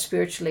ourselves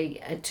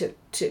spiritually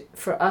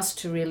for us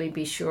to really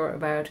be sure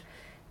about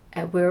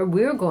where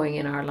we're going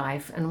in our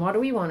life and what do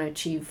we want to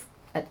achieve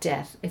at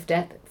death. If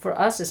death for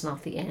us is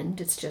not the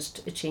end, it's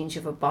just a change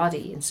of a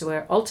body. And so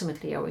where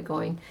ultimately are we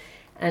going?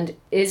 And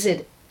is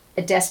it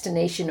a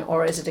destination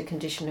or is it a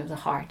condition of the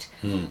heart?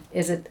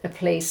 Is it a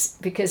place?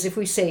 Because if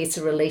we say it's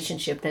a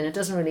relationship, then it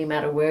doesn't really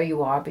matter where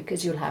you are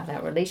because you'll have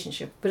that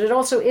relationship. But it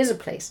also is a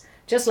place.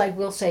 Just like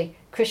we'll say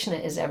Krishna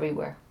is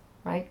everywhere,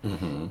 right?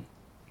 Mm-hmm.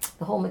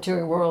 The whole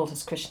material world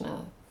is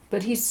Krishna.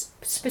 But he's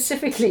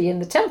specifically in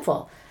the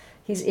temple.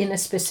 He's in a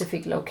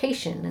specific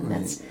location. And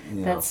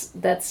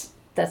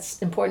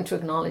that's important to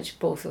acknowledge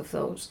both of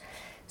those.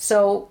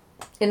 So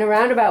in a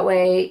roundabout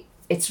way,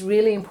 it's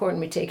really important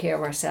we take care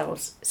of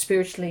ourselves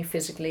spiritually,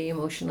 physically,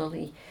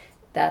 emotionally.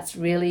 That's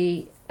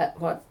really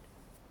what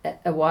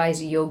a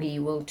wise yogi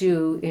will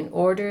do in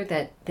order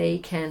that they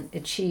can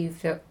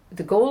achieve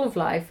the goal of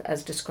life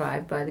as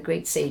described by the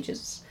great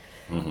sages,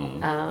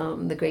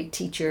 the great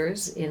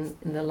teachers in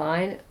the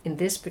line, in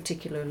this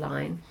particular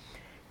line.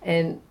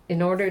 And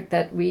in order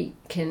that we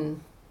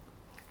can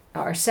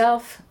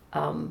ourselves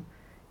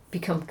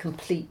become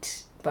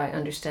complete by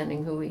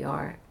understanding who we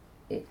are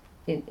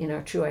in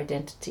our true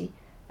identity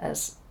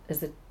as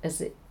the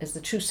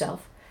true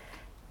self,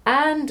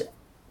 and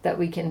that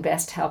we can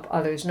best help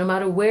others no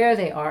matter where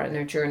they are in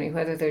their journey,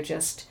 whether they're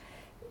just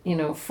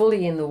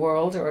fully in the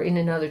world or in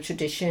another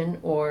tradition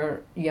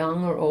or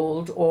young or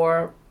old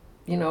or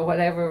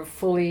whatever,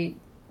 fully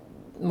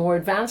more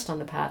advanced on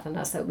the path than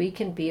us, that we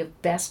can be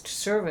of best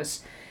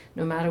service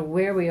no matter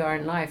where we are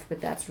in life.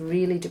 But that's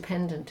really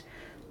dependent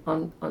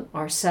on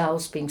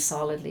ourselves being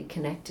solidly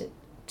connected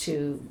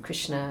to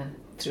Krishna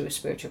through a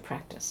spiritual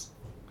practice.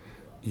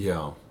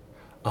 Yeah.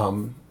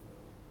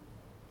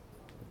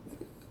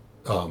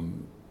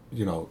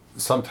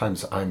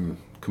 Sometimes I'm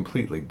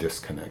completely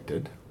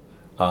disconnected.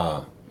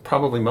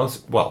 Probably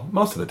most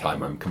of the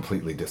time I'm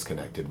completely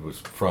disconnected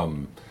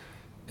from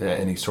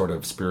any sort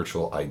of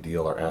spiritual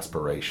ideal or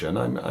aspiration.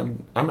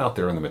 I'm out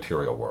there in the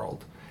material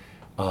world.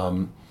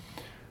 And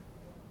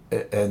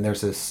there's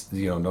this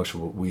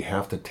notion we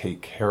have to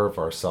take care of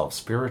ourselves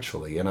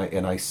spiritually,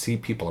 and I see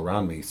people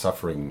around me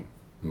suffering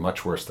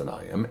much worse than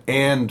I am,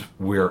 and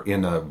we're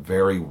in a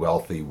very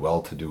wealthy,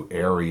 well-to-do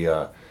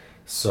area,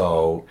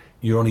 so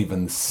you don't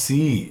even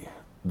see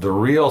the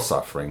real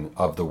suffering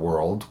of the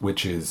world,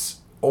 which is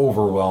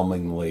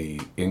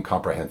overwhelmingly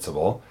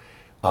incomprehensible.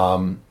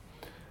 But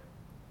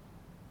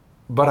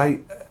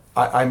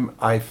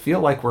I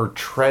feel like we're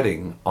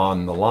treading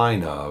on the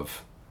line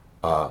of,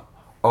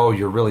 oh,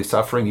 you're really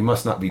suffering? You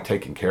must not be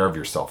taking care of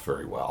yourself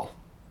very well.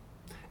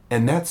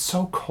 And that's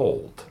so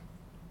cold.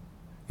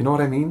 You know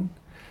what I mean?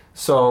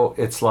 So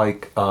it's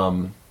like,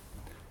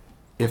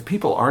 if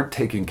people aren't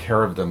taking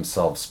care of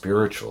themselves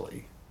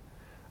spiritually,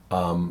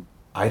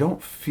 I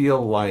don't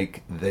feel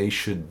like they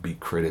should be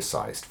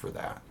criticized for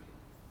that.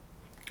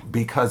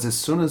 Because as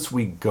soon as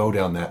we go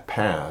down that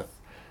path,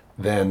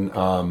 then,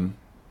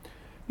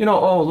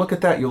 oh, look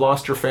at that, you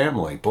lost your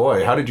family.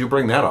 Boy, how did you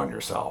bring that on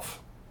yourself?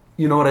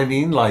 You know what I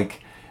mean?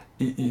 Like,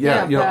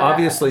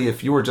 obviously,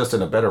 if you were just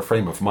in a better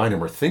frame of mind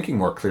and were thinking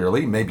more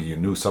clearly, maybe you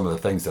knew some of the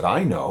things that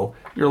I know,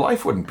 your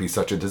life wouldn't be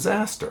such a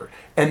disaster.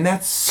 And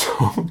that's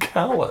so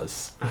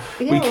callous.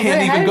 Yeah, we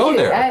can't even go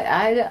there.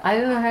 I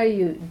don't know how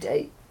you...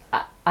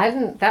 I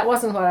didn't... That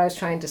wasn't what I was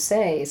trying to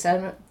say.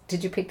 So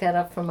did you pick that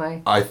up from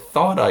my... I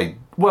thought I...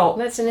 Well...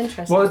 That's an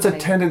interesting Well, it's a thing.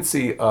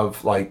 tendency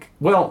of like,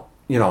 maybe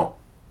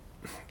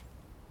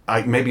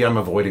I'm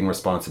avoiding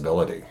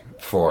responsibility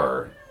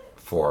for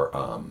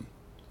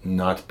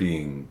not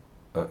being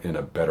in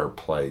a better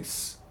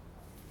place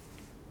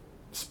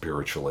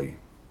spiritually,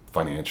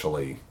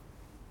 financially,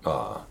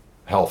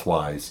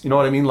 health-wise. You know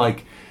what I mean?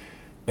 Like,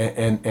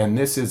 and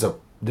this is a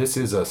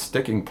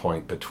sticking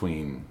point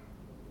between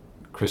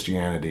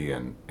Christianity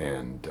and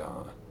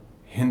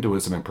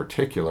Hinduism in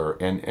particular,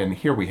 and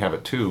here we have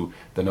it too,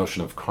 the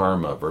notion of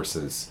karma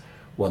versus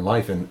one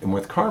life. And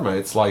with karma,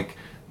 it's like,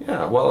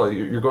 yeah, well,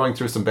 you're going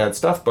through some bad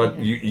stuff, but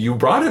you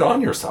brought it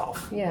on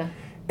yourself. Yeah.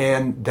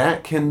 And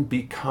that can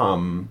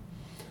become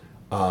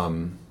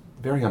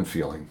very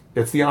unfeeling.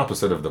 It's the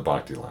opposite of the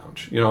Bhakti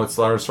Lounge. It's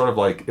sort of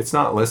like, it's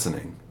not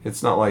listening.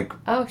 It's not like...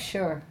 Oh,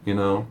 sure.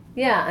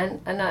 Yeah,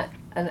 and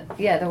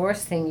the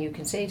worst thing you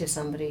can say to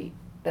somebody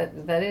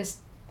that is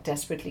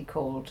desperately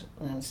cold,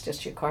 and it's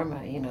just your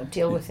karma,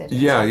 deal with it.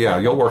 Yeah,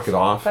 you'll work it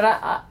off.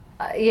 But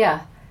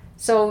yeah.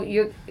 So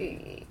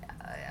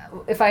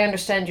if I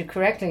understand you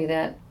correctly,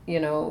 that,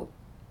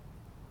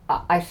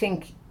 I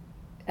think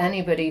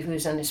anybody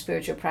who's on a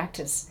spiritual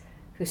practice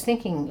who's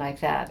thinking like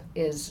that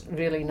is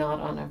really not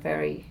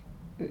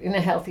in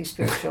a healthy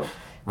spiritual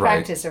Right.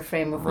 practice or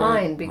frame of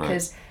mind,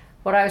 because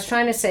what I was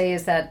trying to say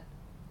is that,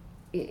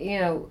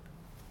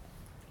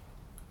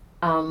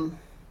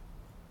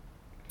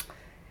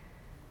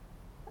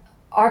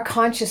 our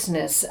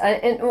consciousness,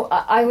 and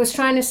I was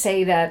trying to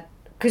say that,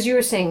 because you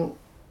were saying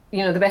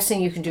the best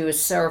thing you can do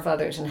is serve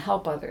others and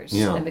help others.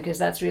 Yeah. And because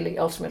that's really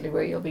ultimately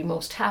where you'll be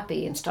most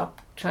happy, and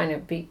stop trying to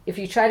be, if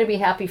you try to be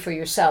happy for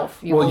yourself,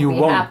 you won't be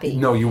happy.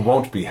 No, you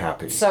won't be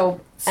happy. So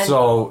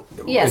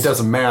yes. It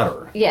doesn't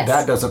matter. Yes.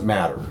 That doesn't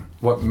matter.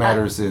 What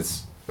matters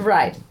is...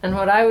 Right. And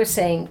what I was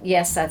saying,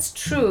 yes, that's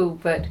true,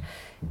 but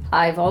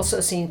I've also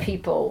seen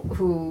people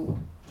who,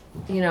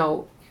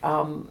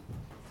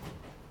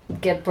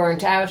 get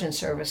burnt out in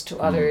service to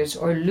others,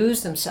 or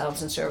lose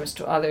themselves in service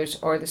to others,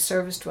 or the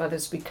service to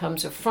others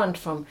becomes a front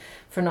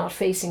for not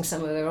facing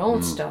some of their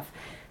own stuff.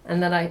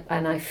 And then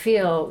I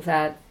feel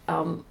that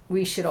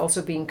we should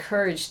also be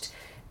encouraged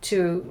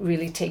to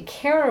really take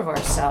care of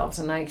ourselves,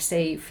 and I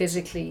say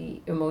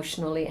physically,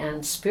 emotionally,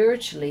 and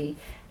spiritually,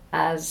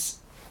 as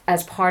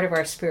part of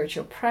our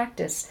spiritual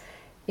practice,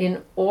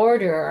 in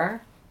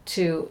order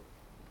to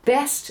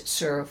best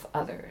serve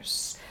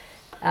others.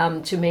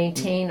 To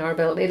maintain our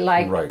ability,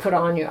 Right. put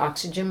on your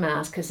oxygen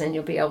mask, because then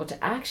you'll be able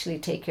to actually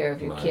take care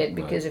of your kid,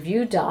 because if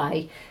you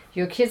die,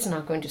 your kid's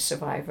not going to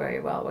survive very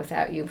well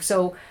without you.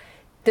 So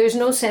there's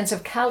no sense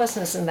of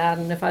callousness in that.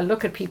 And if I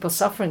look at people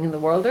suffering in the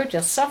world, they're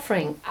just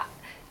suffering.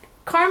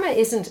 Karma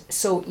isn't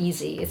so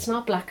easy. It's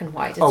not black and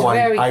white. It's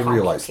very I complicated.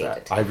 realize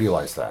that. I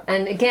realize that.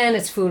 And again,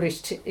 it's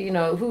foolish to,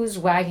 who's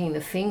wagging the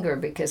finger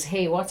because,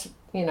 hey,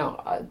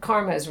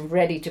 karma is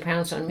ready to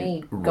pounce on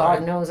me.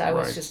 God knows I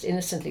was just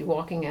innocently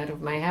walking out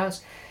of my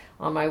house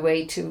on my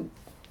way to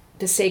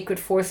the sacred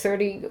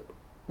 4:30.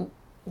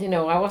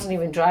 I wasn't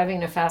even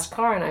driving a fast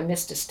car, and I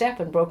missed a step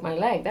and broke my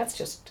leg. That's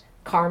just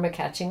karma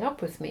catching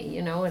up with me,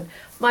 And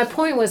my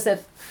point was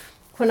that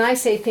when I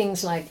say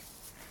things like,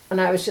 and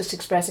I was just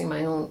expressing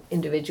my own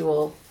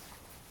individual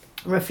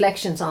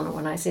reflections on it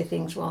when I say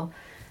things, well,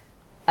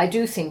 I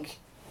do think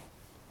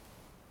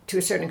to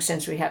a certain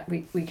extent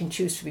we can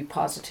choose to be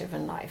positive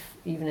in life,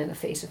 even in the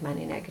face of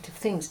many negative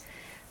things.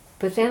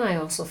 But then I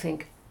also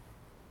think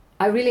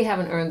I really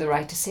haven't earned the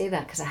right to say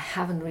that, because I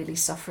haven't really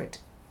suffered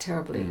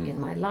terribly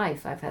in my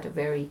life. I've had a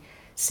very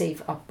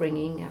safe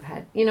upbringing. I've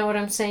had, you know what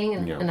I'm saying?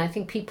 And I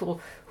think people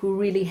who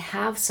really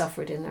have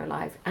suffered in their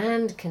life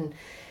and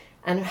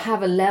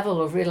have a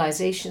level of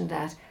realization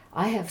that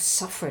I have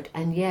suffered,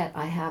 and yet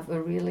I have a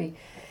really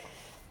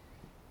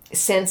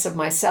sense of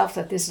myself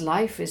that this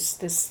life is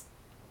this,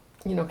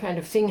 kind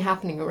of thing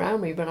happening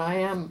around me, but I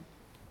am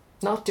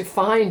not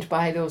defined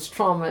by those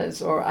traumas,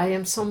 or I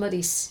am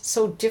somebody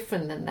so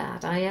different than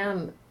that. I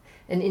am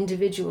an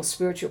individual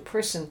spiritual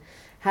person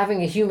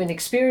having a human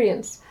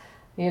experience,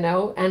 and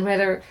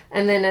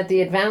then at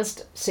the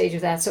advanced stage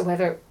of that, so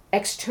whether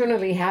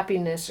externally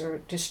happiness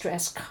or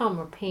distress come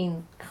or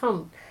pain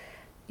come,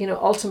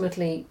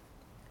 ultimately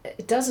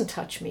it doesn't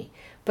touch me.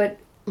 But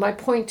my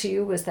point to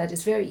you was that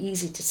it's very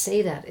easy to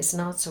say that. It's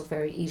not so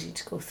very easy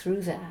to go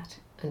through that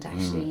and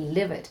actually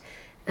live it,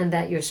 and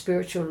that your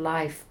spiritual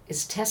life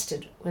is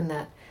tested when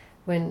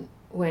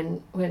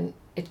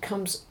it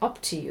comes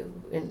up to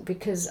you. And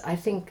because I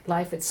think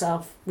life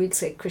itself, we'd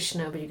say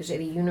Krishna, but you could say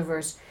the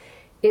universe,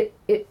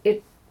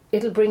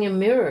 it'll bring a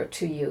mirror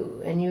to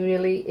you, and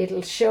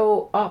it'll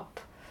show up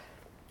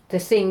the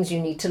things you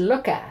need to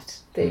look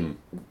at, the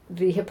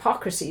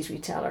hypocrisies we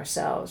tell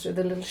ourselves, or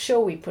the little show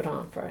we put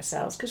on for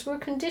ourselves, because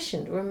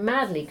we're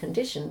madly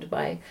conditioned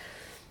by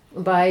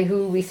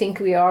who we think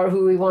we are,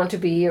 who we want to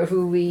be, or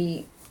who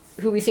we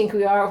think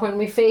we are when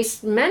we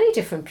face many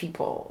different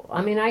people.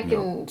 I mean, I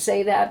can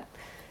say that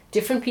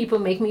different people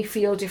make me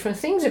feel different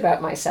things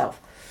about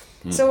myself.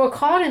 So we're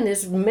caught in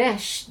this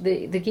mesh.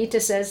 The Gita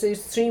says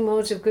there's 3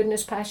 modes of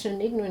goodness, passion,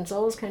 and ignorance,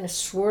 always kind of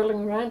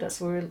swirling around us.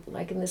 We're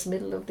like in this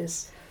middle of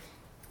this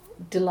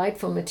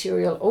delightful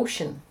material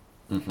ocean.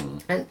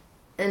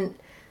 And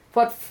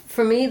what,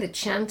 for me, the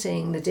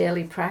chanting, the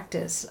daily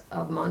practice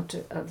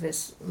of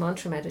this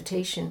mantra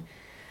meditation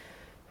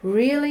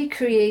really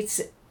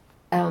creates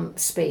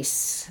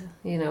space,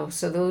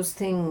 so those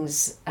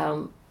things,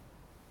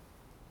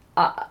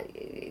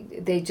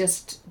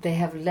 they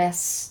have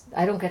less,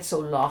 I don't get so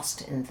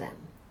lost in them,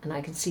 and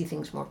I can see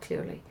things more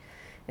clearly,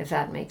 if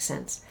that makes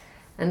sense.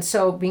 And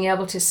so being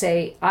able to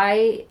say,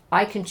 I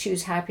can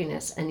choose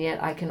happiness, and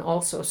yet I can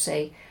also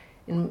say,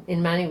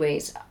 in many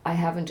ways, I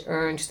haven't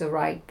earned the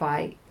right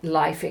by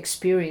life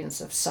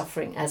experience of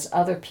suffering as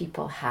other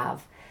people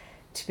have,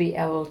 to be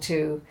able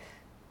to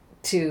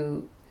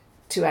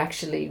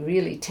actually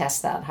really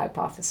test that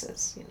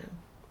hypothesis,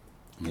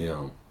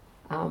 Yeah.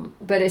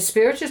 But a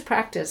spiritual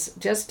practice,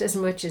 just as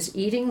much as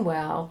eating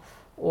well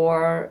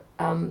or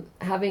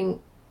having,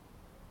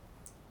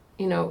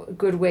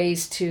 good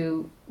ways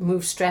to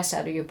move stress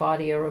out of your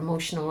body, or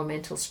emotional or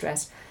mental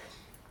stress,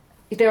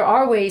 there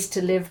are ways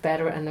to live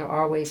better and there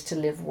are ways to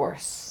live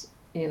worse.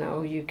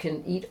 You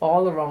can eat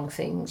all the wrong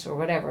things or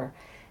whatever,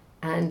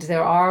 and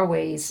there are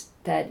ways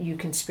that you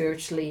can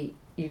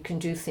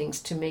do things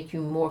to make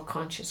you more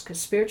conscious, because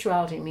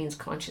spirituality means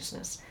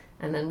consciousness.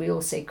 And then we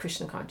all say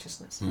Krishna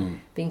consciousness,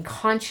 being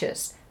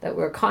conscious that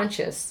we're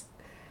conscious,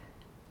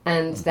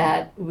 and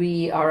that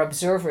we are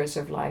observers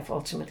of life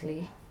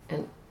ultimately,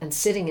 and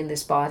sitting in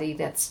this body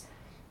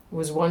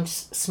was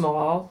once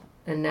small,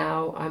 and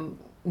now I'm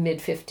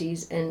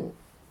mid-50s, and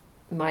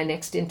my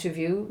next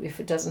interview, if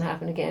it doesn't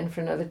happen again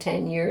for another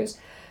 10 years.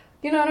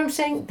 You know what I'm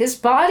saying? This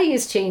body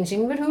is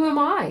changing, but who am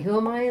I? Who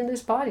am I in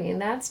this body?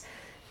 And that's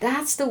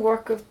the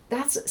work of,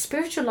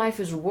 spiritual life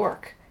is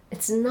work.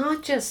 It's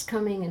not just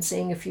coming and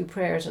saying a few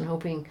prayers and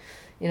hoping,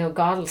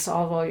 God will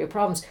solve all your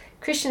problems.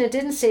 Krishna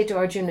didn't say to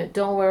Arjuna,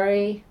 don't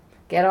worry,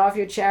 get off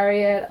your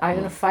chariot, I'm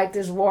going to fight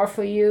this war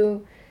for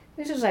you.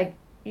 This is like,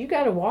 you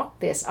got to walk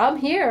this. I'm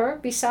here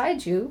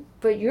beside you,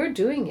 but you're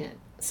doing it.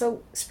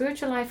 So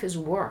spiritual life is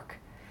work.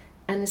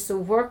 And it's the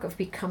work of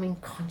becoming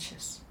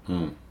conscious.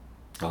 I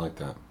like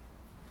that.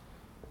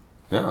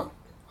 Yeah.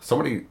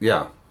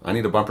 I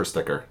need a bumper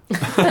sticker. If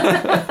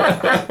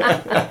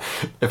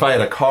I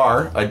had a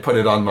car, I'd put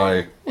it on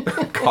my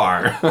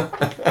car.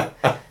 Yeah.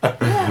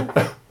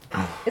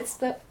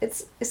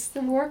 It's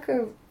the work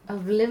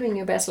of living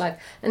your best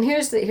life. And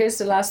here's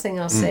the last thing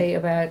I'll say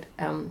about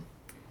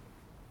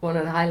one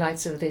of the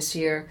highlights of this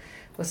year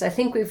was I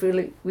think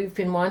we've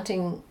been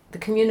wanting, the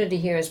community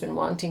here has been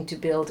wanting to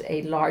build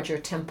a larger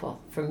temple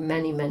for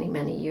many, many,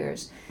 many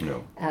years.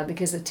 Yeah.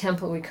 Because the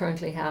temple we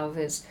currently have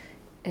is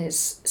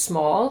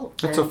small.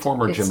 It's a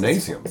former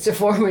gymnasium. It's a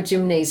former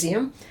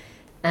gymnasium.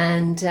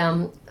 And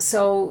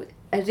so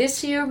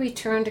this year we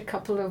turned a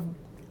couple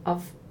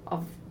of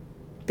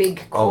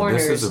big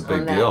corners this is a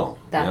big on deal.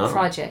 that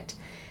project.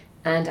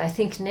 And I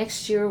think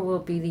next year will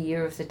be the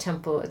year of the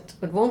temple. It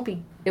won't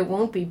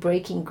be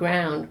breaking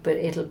ground, but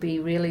it'll be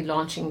really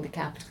launching the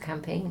capital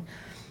campaign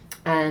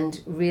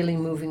and really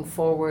moving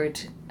forward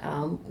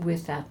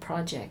with that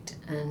project.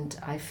 And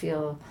I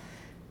feel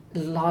a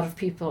lot of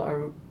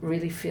people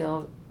really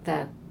feel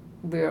that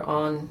we're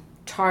on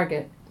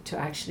target to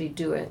actually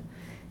do it.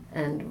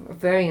 And we're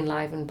very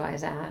enlivened by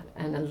that.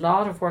 And a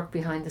lot of work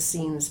behind the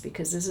scenes,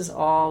 because this is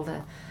all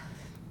the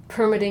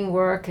permitting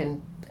work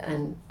and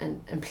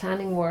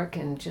planning work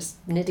and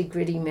just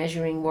nitty-gritty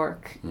measuring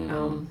work.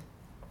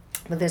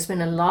 But there's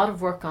been a lot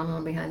of work going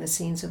on behind the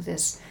scenes of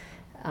this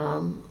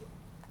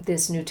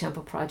this new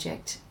temple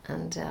project,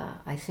 and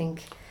I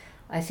think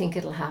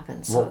it'll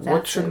happen. So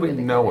what should we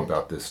know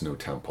about this new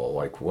temple?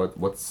 Like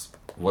what's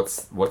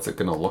it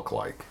going to look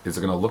like? Is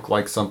it going to look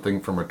like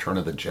something from Return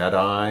of the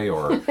Jedi,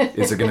 or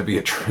is it going to be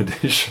a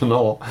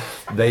traditional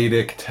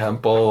Vedic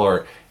temple?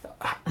 Or,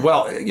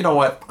 well, you know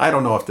what? I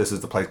don't know if this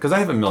is the place, because I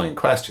have a million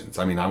questions.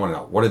 I mean, I want to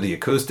know, what are the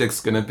acoustics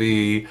going to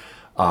be?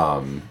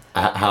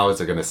 How is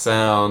it going to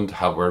sound?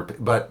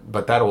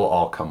 But that will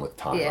all come with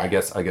time. Yeah. I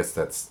guess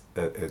that's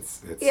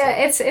it's. Yeah,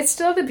 it's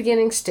still the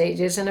beginning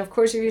stages, and of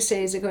course, if you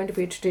say, is it going to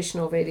be a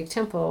traditional Vedic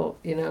temple?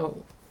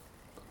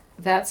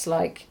 That's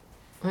like,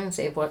 I don't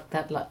say what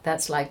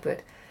that's like,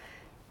 but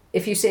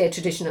if you say a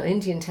traditional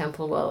Indian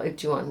temple, well, do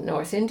you want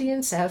North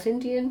Indian, South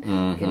Indian,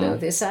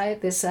 this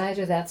side,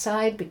 or that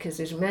side? Because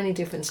there's many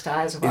different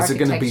styles of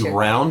architecture. Is it going to be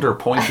round or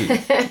pointy?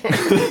 But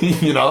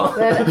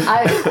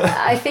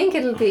I think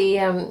it'll be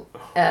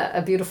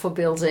a beautiful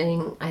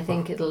building. I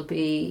think it'll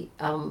be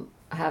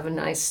have a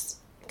nice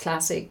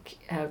classic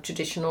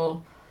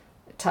traditional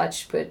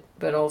touch,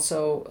 but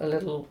also a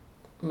little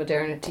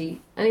modernity.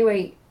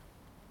 Anyway,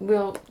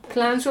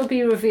 plans will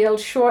be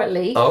revealed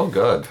shortly. Oh,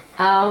 good.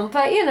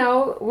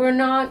 But we're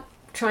not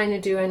trying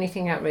to do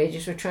anything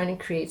outrageous. We're trying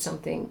to create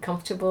something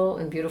comfortable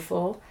and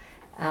beautiful,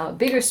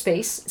 bigger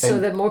space, so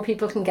that more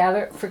people can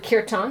gather for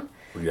kirtan.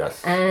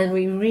 Yes. And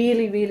we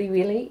really, really,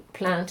 really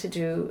plan to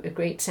do a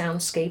great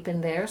soundscape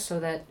in there, so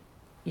that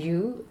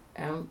you,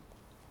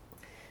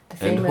 the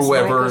famous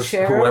Michael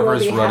Scherer, will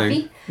be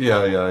running. happy.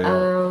 Yeah.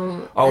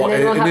 And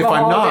if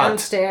I'm not,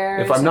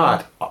 downstairs,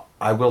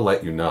 I will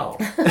let you know.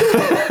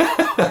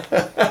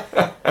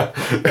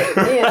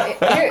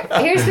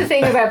 Here's the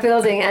thing about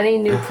building any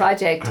new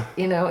project.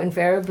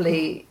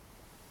 Invariably,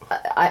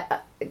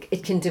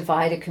 it can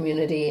divide a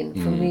community, and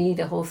for me,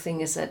 the whole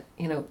thing is that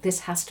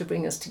this has to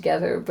bring us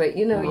together. But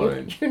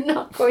Right. you're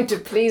not going to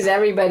please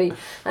everybody,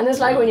 and it's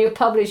like when you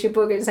publish a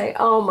book and say,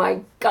 "Oh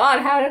my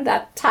God, how did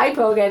that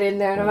typo get in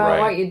there?" No matter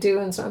what you do,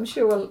 and so I'm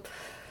sure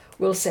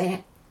we'll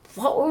say,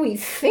 what were we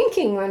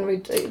thinking when we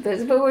did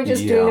this? But we're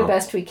just doing the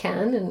best we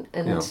can,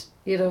 and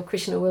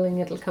Krishna willing,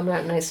 it'll come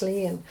out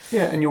nicely.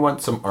 And you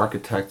want some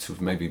architects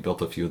who've maybe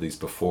built a few of these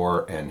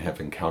before and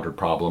have encountered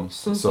problems,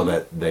 so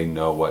that they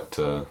know what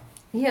to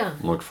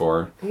look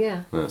for.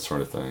 Yeah. That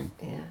sort of thing.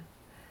 Yeah.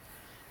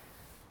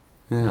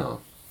 Yeah.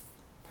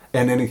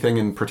 And anything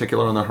in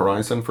particular on the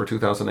horizon for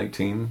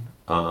 2018?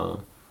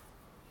 No,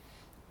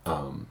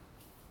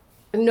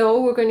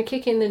 we're going to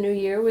kick in the new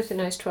year with a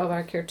nice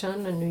 12-hour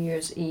kirtan on New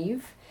Year's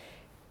Eve.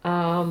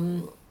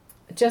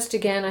 Just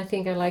again, I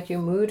think I like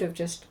your mood of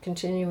just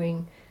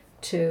continuing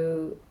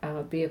to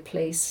be a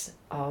place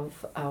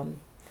of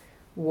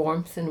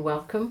warmth and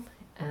welcome,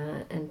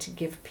 and to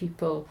give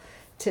people,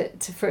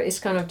 for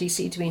ISKCON of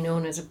DC to be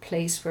known as a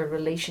place where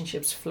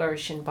relationships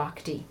flourish in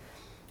bhakti.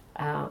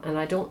 And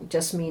I don't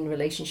just mean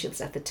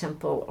relationships at the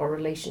temple or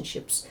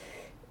relationships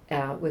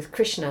with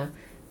Krishna,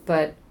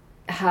 but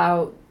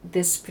how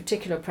this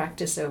particular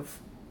practice of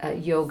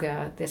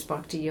yoga, this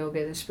bhakti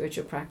yoga, the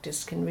spiritual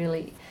practice, can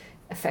really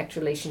affect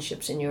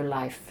relationships in your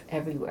life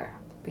everywhere,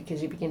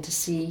 because you begin to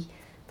see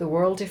the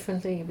world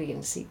differently, you begin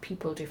to see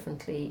people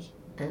differently,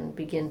 and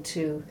begin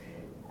to,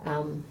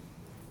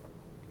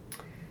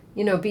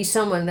 be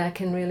someone that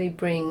can really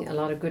bring a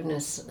lot of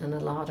goodness and a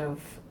lot of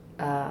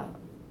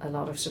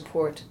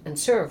support and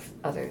serve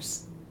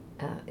others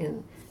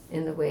in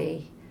the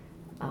way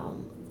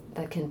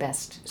that can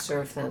best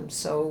serve them.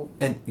 So,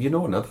 and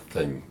another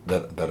thing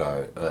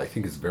that I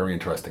think is very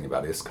interesting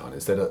about ISKCON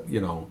is that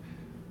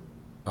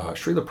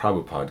Srila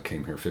Prabhupada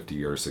came here 50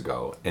 years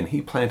ago, and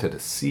he planted a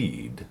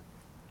seed,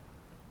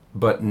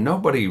 but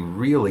nobody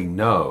really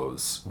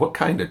knows what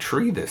kind of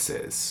tree this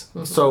is.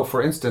 Mm-hmm. So,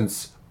 for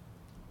instance,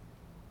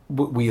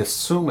 we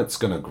assume it's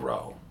going to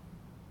grow.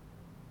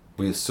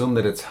 We assume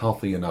that it's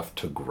healthy enough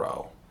to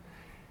grow.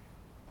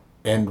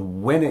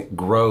 And when it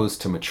grows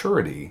to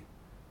maturity,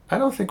 I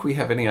don't think we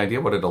have any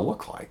idea what it'll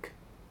look like.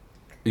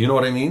 You know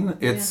what I mean?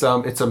 It's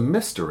a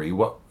mystery,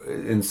 what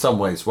in some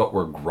ways, what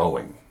we're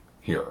growing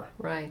here.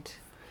 Right.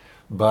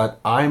 But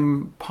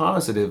I'm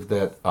positive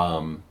that,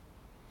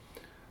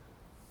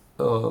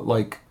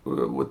 like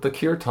with the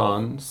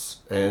kirtans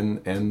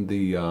and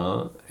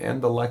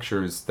the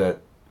lectures,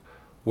 that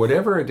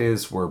whatever it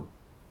is we're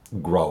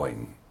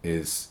growing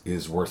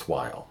is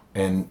worthwhile,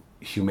 and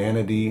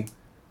humanity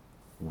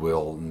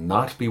will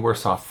not be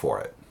worse off for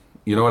it.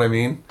 You know what I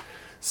mean?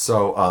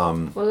 So.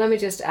 Well, let me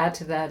just add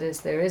to that.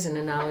 There is an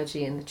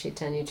analogy in the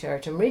Chaitanya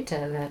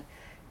Charitamrita that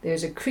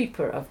there's a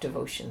creeper of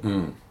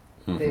devotion.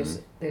 Mm-hmm.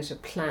 There's a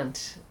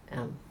plant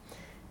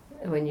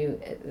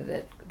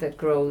that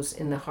grows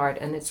in the heart,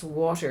 and it's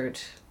watered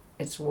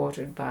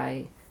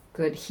by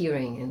good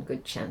hearing and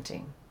good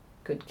chanting,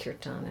 good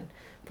kirtan. And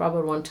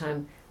Prabhupada one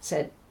time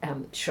said,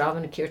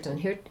 Shravana Kirtan,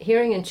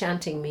 hearing and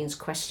chanting means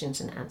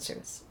questions and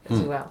answers as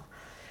well.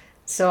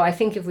 So I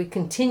think if we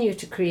continue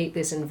to create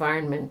this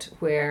environment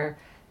where,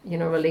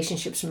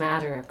 relationships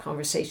matter,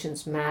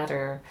 conversations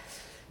matter,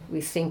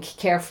 we think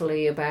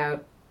carefully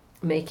about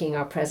making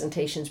our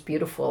presentations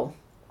beautiful,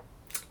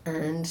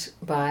 and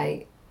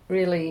by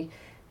really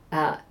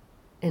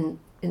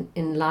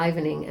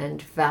enlivening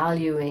and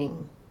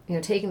valuing,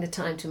 taking the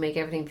time to make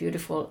everything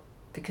beautiful,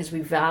 because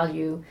we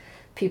value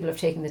people have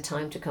taken the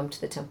time to come to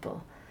the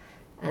temple.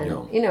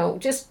 And,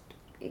 just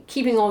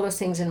keeping all those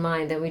things in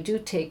mind, then we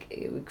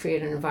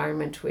create an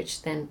environment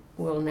which then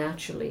will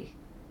naturally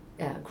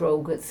grow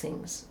good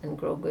things and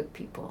grow good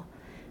people.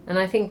 And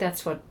I think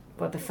that's what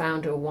the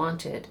founder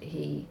wanted.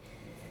 He,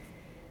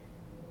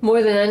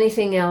 more than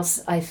anything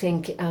else, I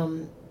think,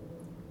 when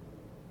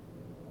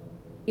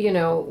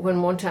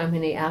one time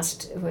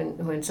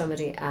when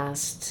somebody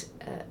asked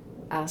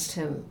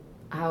him,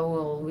 how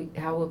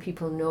will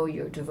people know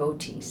you're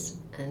devotees?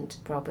 And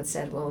Prabhupada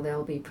said, well,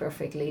 they'll be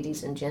perfect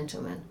ladies and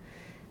gentlemen.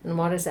 And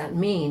what does that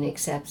mean,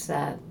 except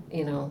that,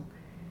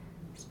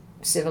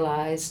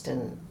 civilized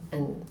and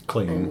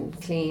clean.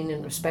 And clean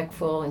and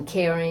respectful and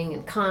caring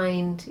and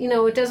kind.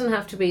 It doesn't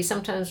have to be.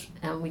 Sometimes,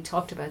 we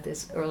talked about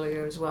this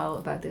earlier as well,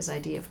 about this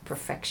idea of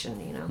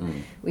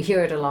perfection. We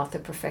hear it a lot, the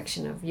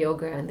perfection of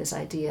yoga, and this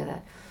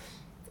idea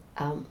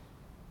that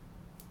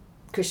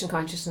Krishna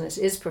consciousness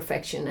is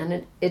perfection,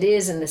 and it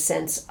is in the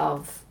sense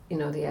of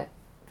the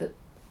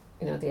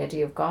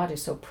idea of God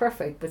is so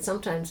perfect. But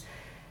sometimes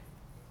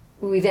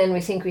we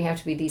think we have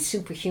to be these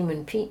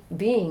superhuman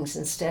beings,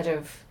 instead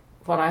of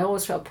what I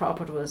always felt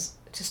Prabhupada was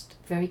just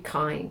very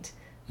kind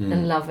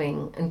and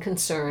loving and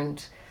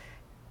concerned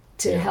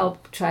to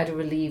help try to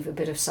relieve a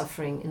bit of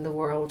suffering in the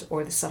world,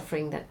 or the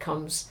suffering that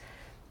comes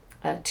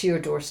to your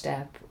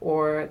doorstep,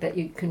 or that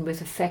you can,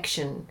 with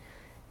affection.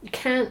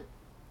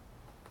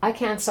 I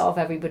can't solve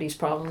everybody's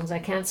problems. I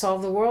can't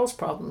solve the world's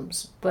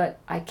problems, but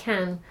I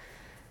can,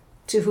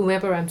 to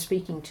whomever I'm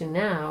speaking to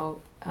now,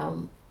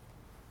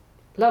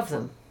 love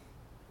them.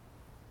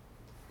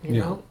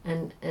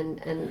 And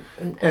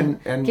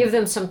give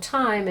them some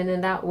time, and in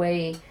that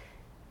way,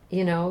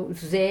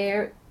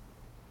 their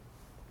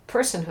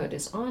personhood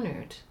is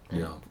honored.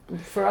 Yeah.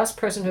 For us,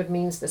 personhood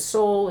means the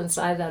soul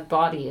inside that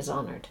body is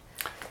honored.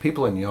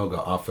 People in yoga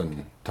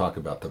often talk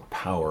about the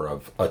power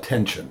of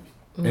attention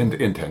and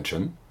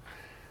intention,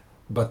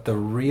 but the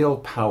real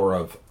power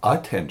of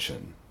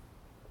attention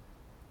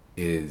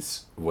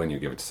is when you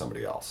give it to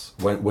somebody else.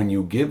 When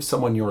you give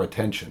someone your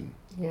attention,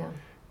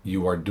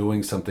 you are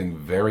doing something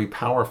very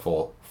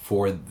powerful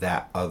for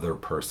that other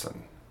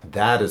person.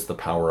 That is the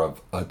power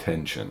of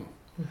attention.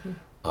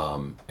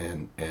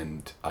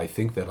 And I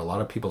think that a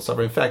lot of people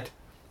suffer. In fact,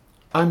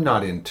 I'm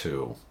not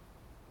into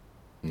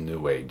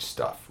New Age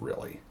stuff,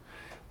 really.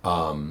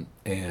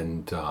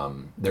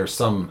 There's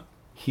some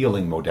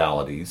healing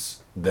modalities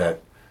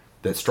that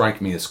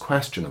strike me as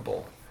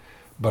questionable,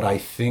 but I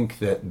think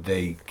that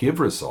they give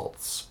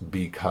results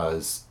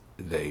because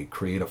they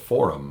create a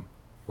forum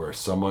where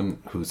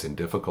someone who's in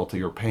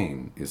difficulty or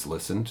pain is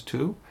listened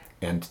to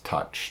and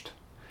touched.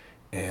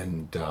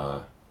 And,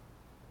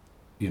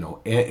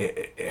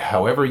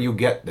 however you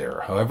get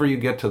there, however you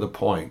get to the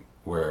point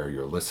where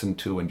you're listened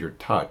to and you're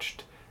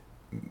touched,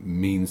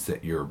 means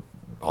that you're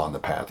on the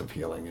path of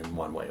healing in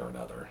one way or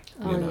another.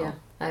 Yeah,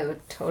 I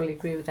would totally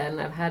agree with that. And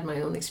I've had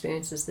my own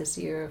experiences this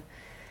year of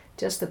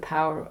just the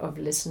power of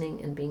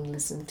listening and being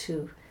listened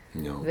to.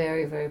 Yeah.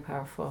 Very, very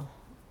powerful.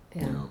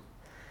 Yeah.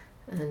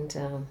 Yeah.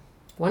 And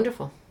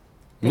wonderful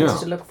things Yeah.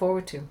 to look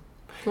forward to.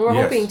 We're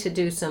Yes. hoping to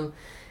do some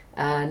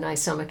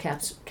nice summer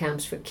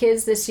camps for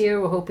kids this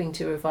year. We're hoping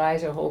to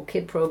revise our whole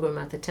kid program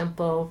at the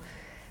temple.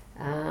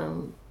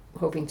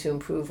 Hoping to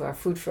improve our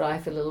food for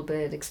life a little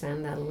bit,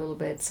 expand that a little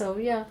bit. So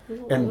yeah.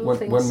 And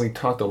when we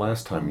talked the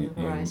last time,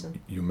 Horizon.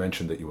 you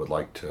mentioned that you would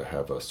like to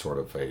have a sort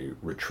of a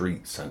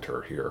retreat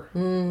center here.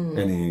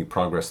 Any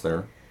progress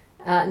there?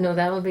 No,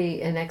 that'll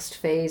be a next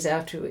phase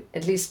after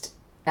at least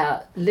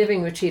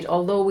living retreat.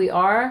 Although we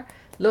are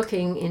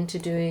looking into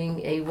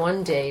doing a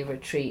one-day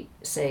retreat,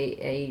 say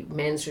a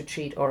men's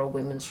retreat or a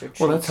women's retreat.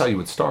 Well, that's how you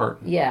would start.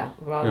 Yeah,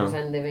 rather Yeah.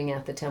 than living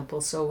at the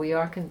temple. So we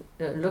are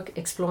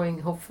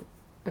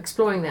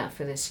exploring that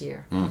for this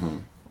year. Mm-hmm.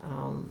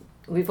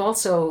 We've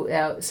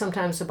also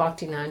sometimes the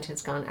Bhakti Lounge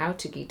has gone out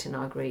to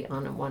Gitanagari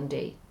on a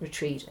one-day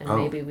retreat, and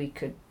maybe we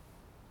could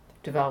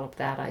develop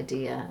that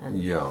idea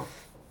and Yeah.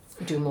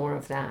 do more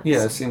of that.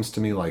 Yeah, it seems to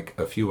me like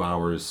a few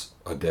hours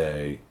a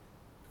day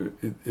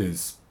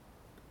is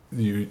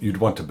you'd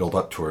want to build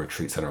up to a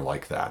retreat center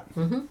like that.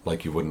 Mm-hmm.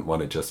 Like you wouldn't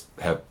want to just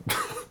have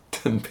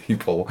 10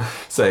 people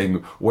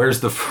saying,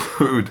 "Where's the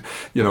food?"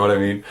 You know what I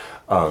mean?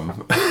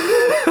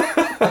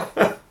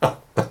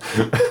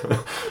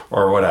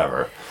 Or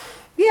whatever.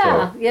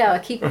 Yeah,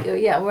 So-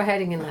 yeah, we're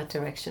heading in that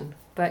direction.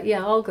 But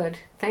yeah, all good.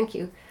 Thank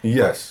you.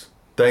 Yes.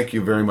 Thank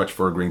you very much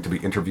for agreeing to be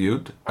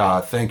interviewed.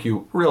 Thank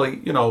you.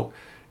 Really,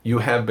 you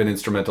have been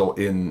instrumental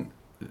in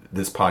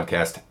this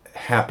podcast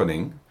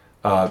happening.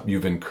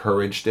 You've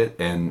encouraged it,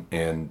 and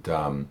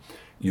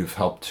you've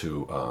helped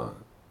to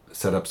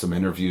set up some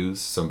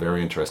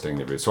very interesting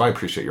interviews. So I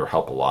appreciate your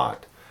help a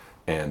lot,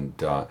 and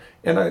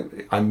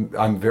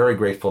I'm very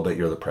grateful that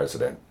you're the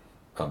president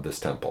of this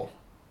temple.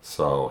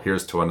 So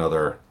here's to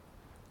another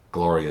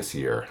glorious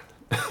year.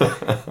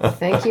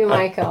 Thank you,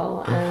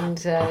 Michael. And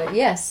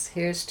yes,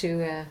 here's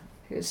to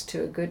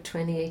a good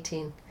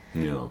 2018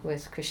 Yeah.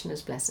 with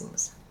Krishna's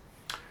blessings.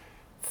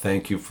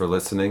 Thank you for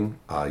listening.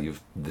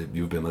 You've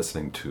been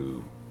listening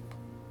to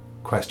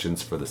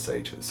Questions for the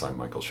Sages. I'm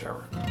Michael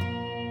Scherer.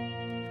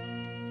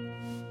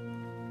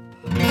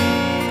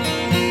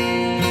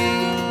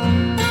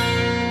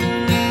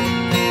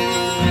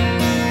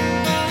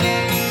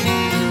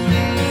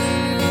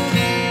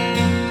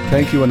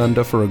 Thank you,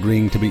 Ananda, for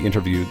agreeing to be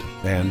interviewed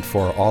and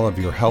for all of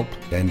your help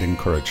and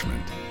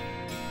encouragement.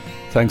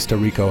 Thanks to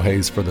Rico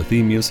Hayes for the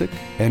theme music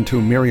and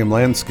to Miriam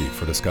Lansky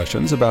for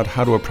discussions about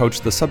how to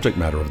approach the subject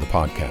matter of the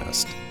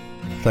podcast.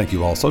 Thank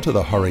you also to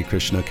the Hare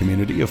Krishna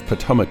community of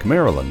Potomac,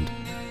 Maryland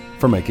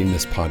for making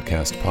this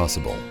podcast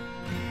possible.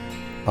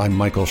 I'm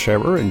Michael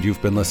Scherer, and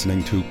you've been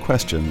listening to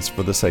Questions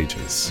for the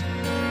Sages.